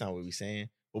 Nah, that's not what we're saying.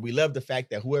 But we love the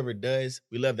fact that whoever does,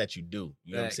 we love that you do.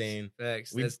 You know what I'm saying?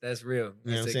 Facts. We- That's real.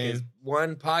 You know what I'm saying?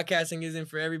 One, podcasting isn't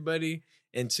for everybody,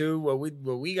 and two, what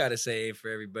we gotta say ain't for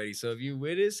everybody. So if you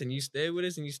with us and you stay with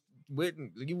us and you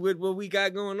with what we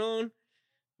got going on,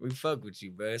 we fuck with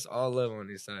you, bro. It's all love on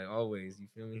this side, always. You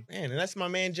feel me? Man, and that's my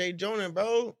man Jay Jonah,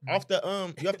 bro. Off the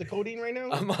you off the codeine right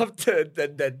now? I'm off the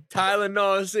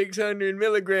Tylenol 600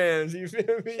 milligrams. You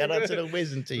feel me? Shout out to the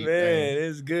wisdom team, man.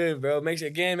 It's good, bro. Make sure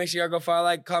y'all go follow,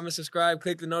 like, comment, subscribe,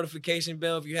 click the notification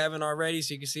bell if you haven't already,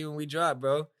 so you can see when we drop,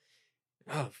 bro.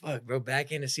 Oh fuck, bro!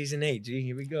 Back into season 8. G,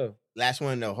 here we go. Last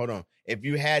one though. Hold on. If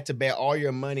you had to bet all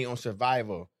your money on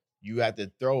survival, you have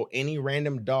to throw any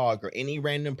random dog or any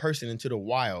random person into the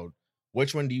wild.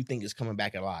 Which one do you think is coming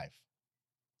back alive?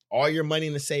 all your money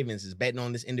in the savings is betting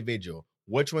on this individual.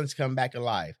 Which one's coming back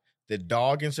alive? The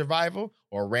dog in survival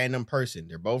or a random person?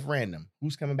 They're both random.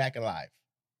 Who's coming back alive?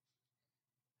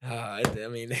 I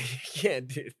mean, you can't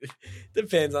do it.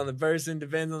 Depends on the person,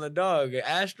 depends on the dog.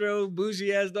 Astro,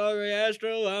 bougie ass dog or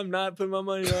Astro, I'm not putting my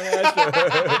money on Astro.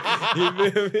 You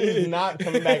feel me? He's not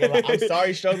coming back alive. I'm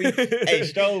sorry, Stroby. Hey,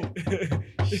 Strobe.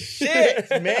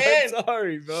 Shit, man. I'm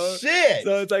sorry, bro. Shit.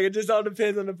 So it's like, it just all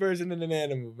depends on the person and an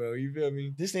animal, bro. You feel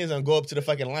me? This thing's gonna go up to the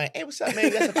fucking line. Hey, what's up,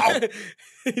 man? That's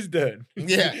He's done.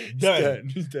 Yeah,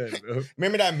 done. He's done, bro.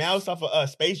 Remember that mouse off of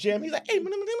Space Jam? He's like, hey,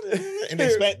 and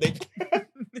they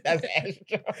that's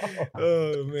Astro.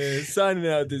 Oh man, signing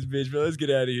out this bitch, bro. Let's get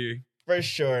out of here. For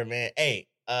sure, man. Hey,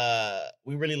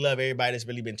 we really love everybody that's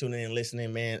really been tuning in and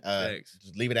listening, man. Thanks.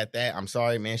 Just leave it at that. I'm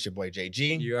sorry, man. It's your boy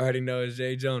JG. You already know it's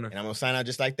Jay Jonah. And I'm gonna sign out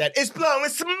just like that. It's blowing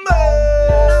smoke.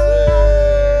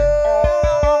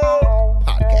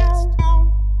 Podcast.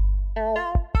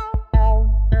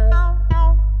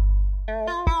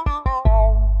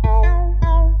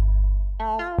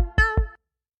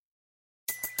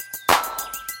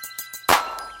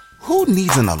 Who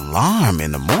needs an alarm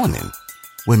in the morning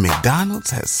when McDonald's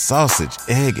has sausage,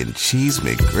 egg, and cheese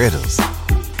McGriddles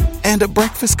and a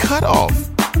breakfast cutoff?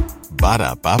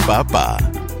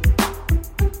 Ba-da-ba-ba-ba.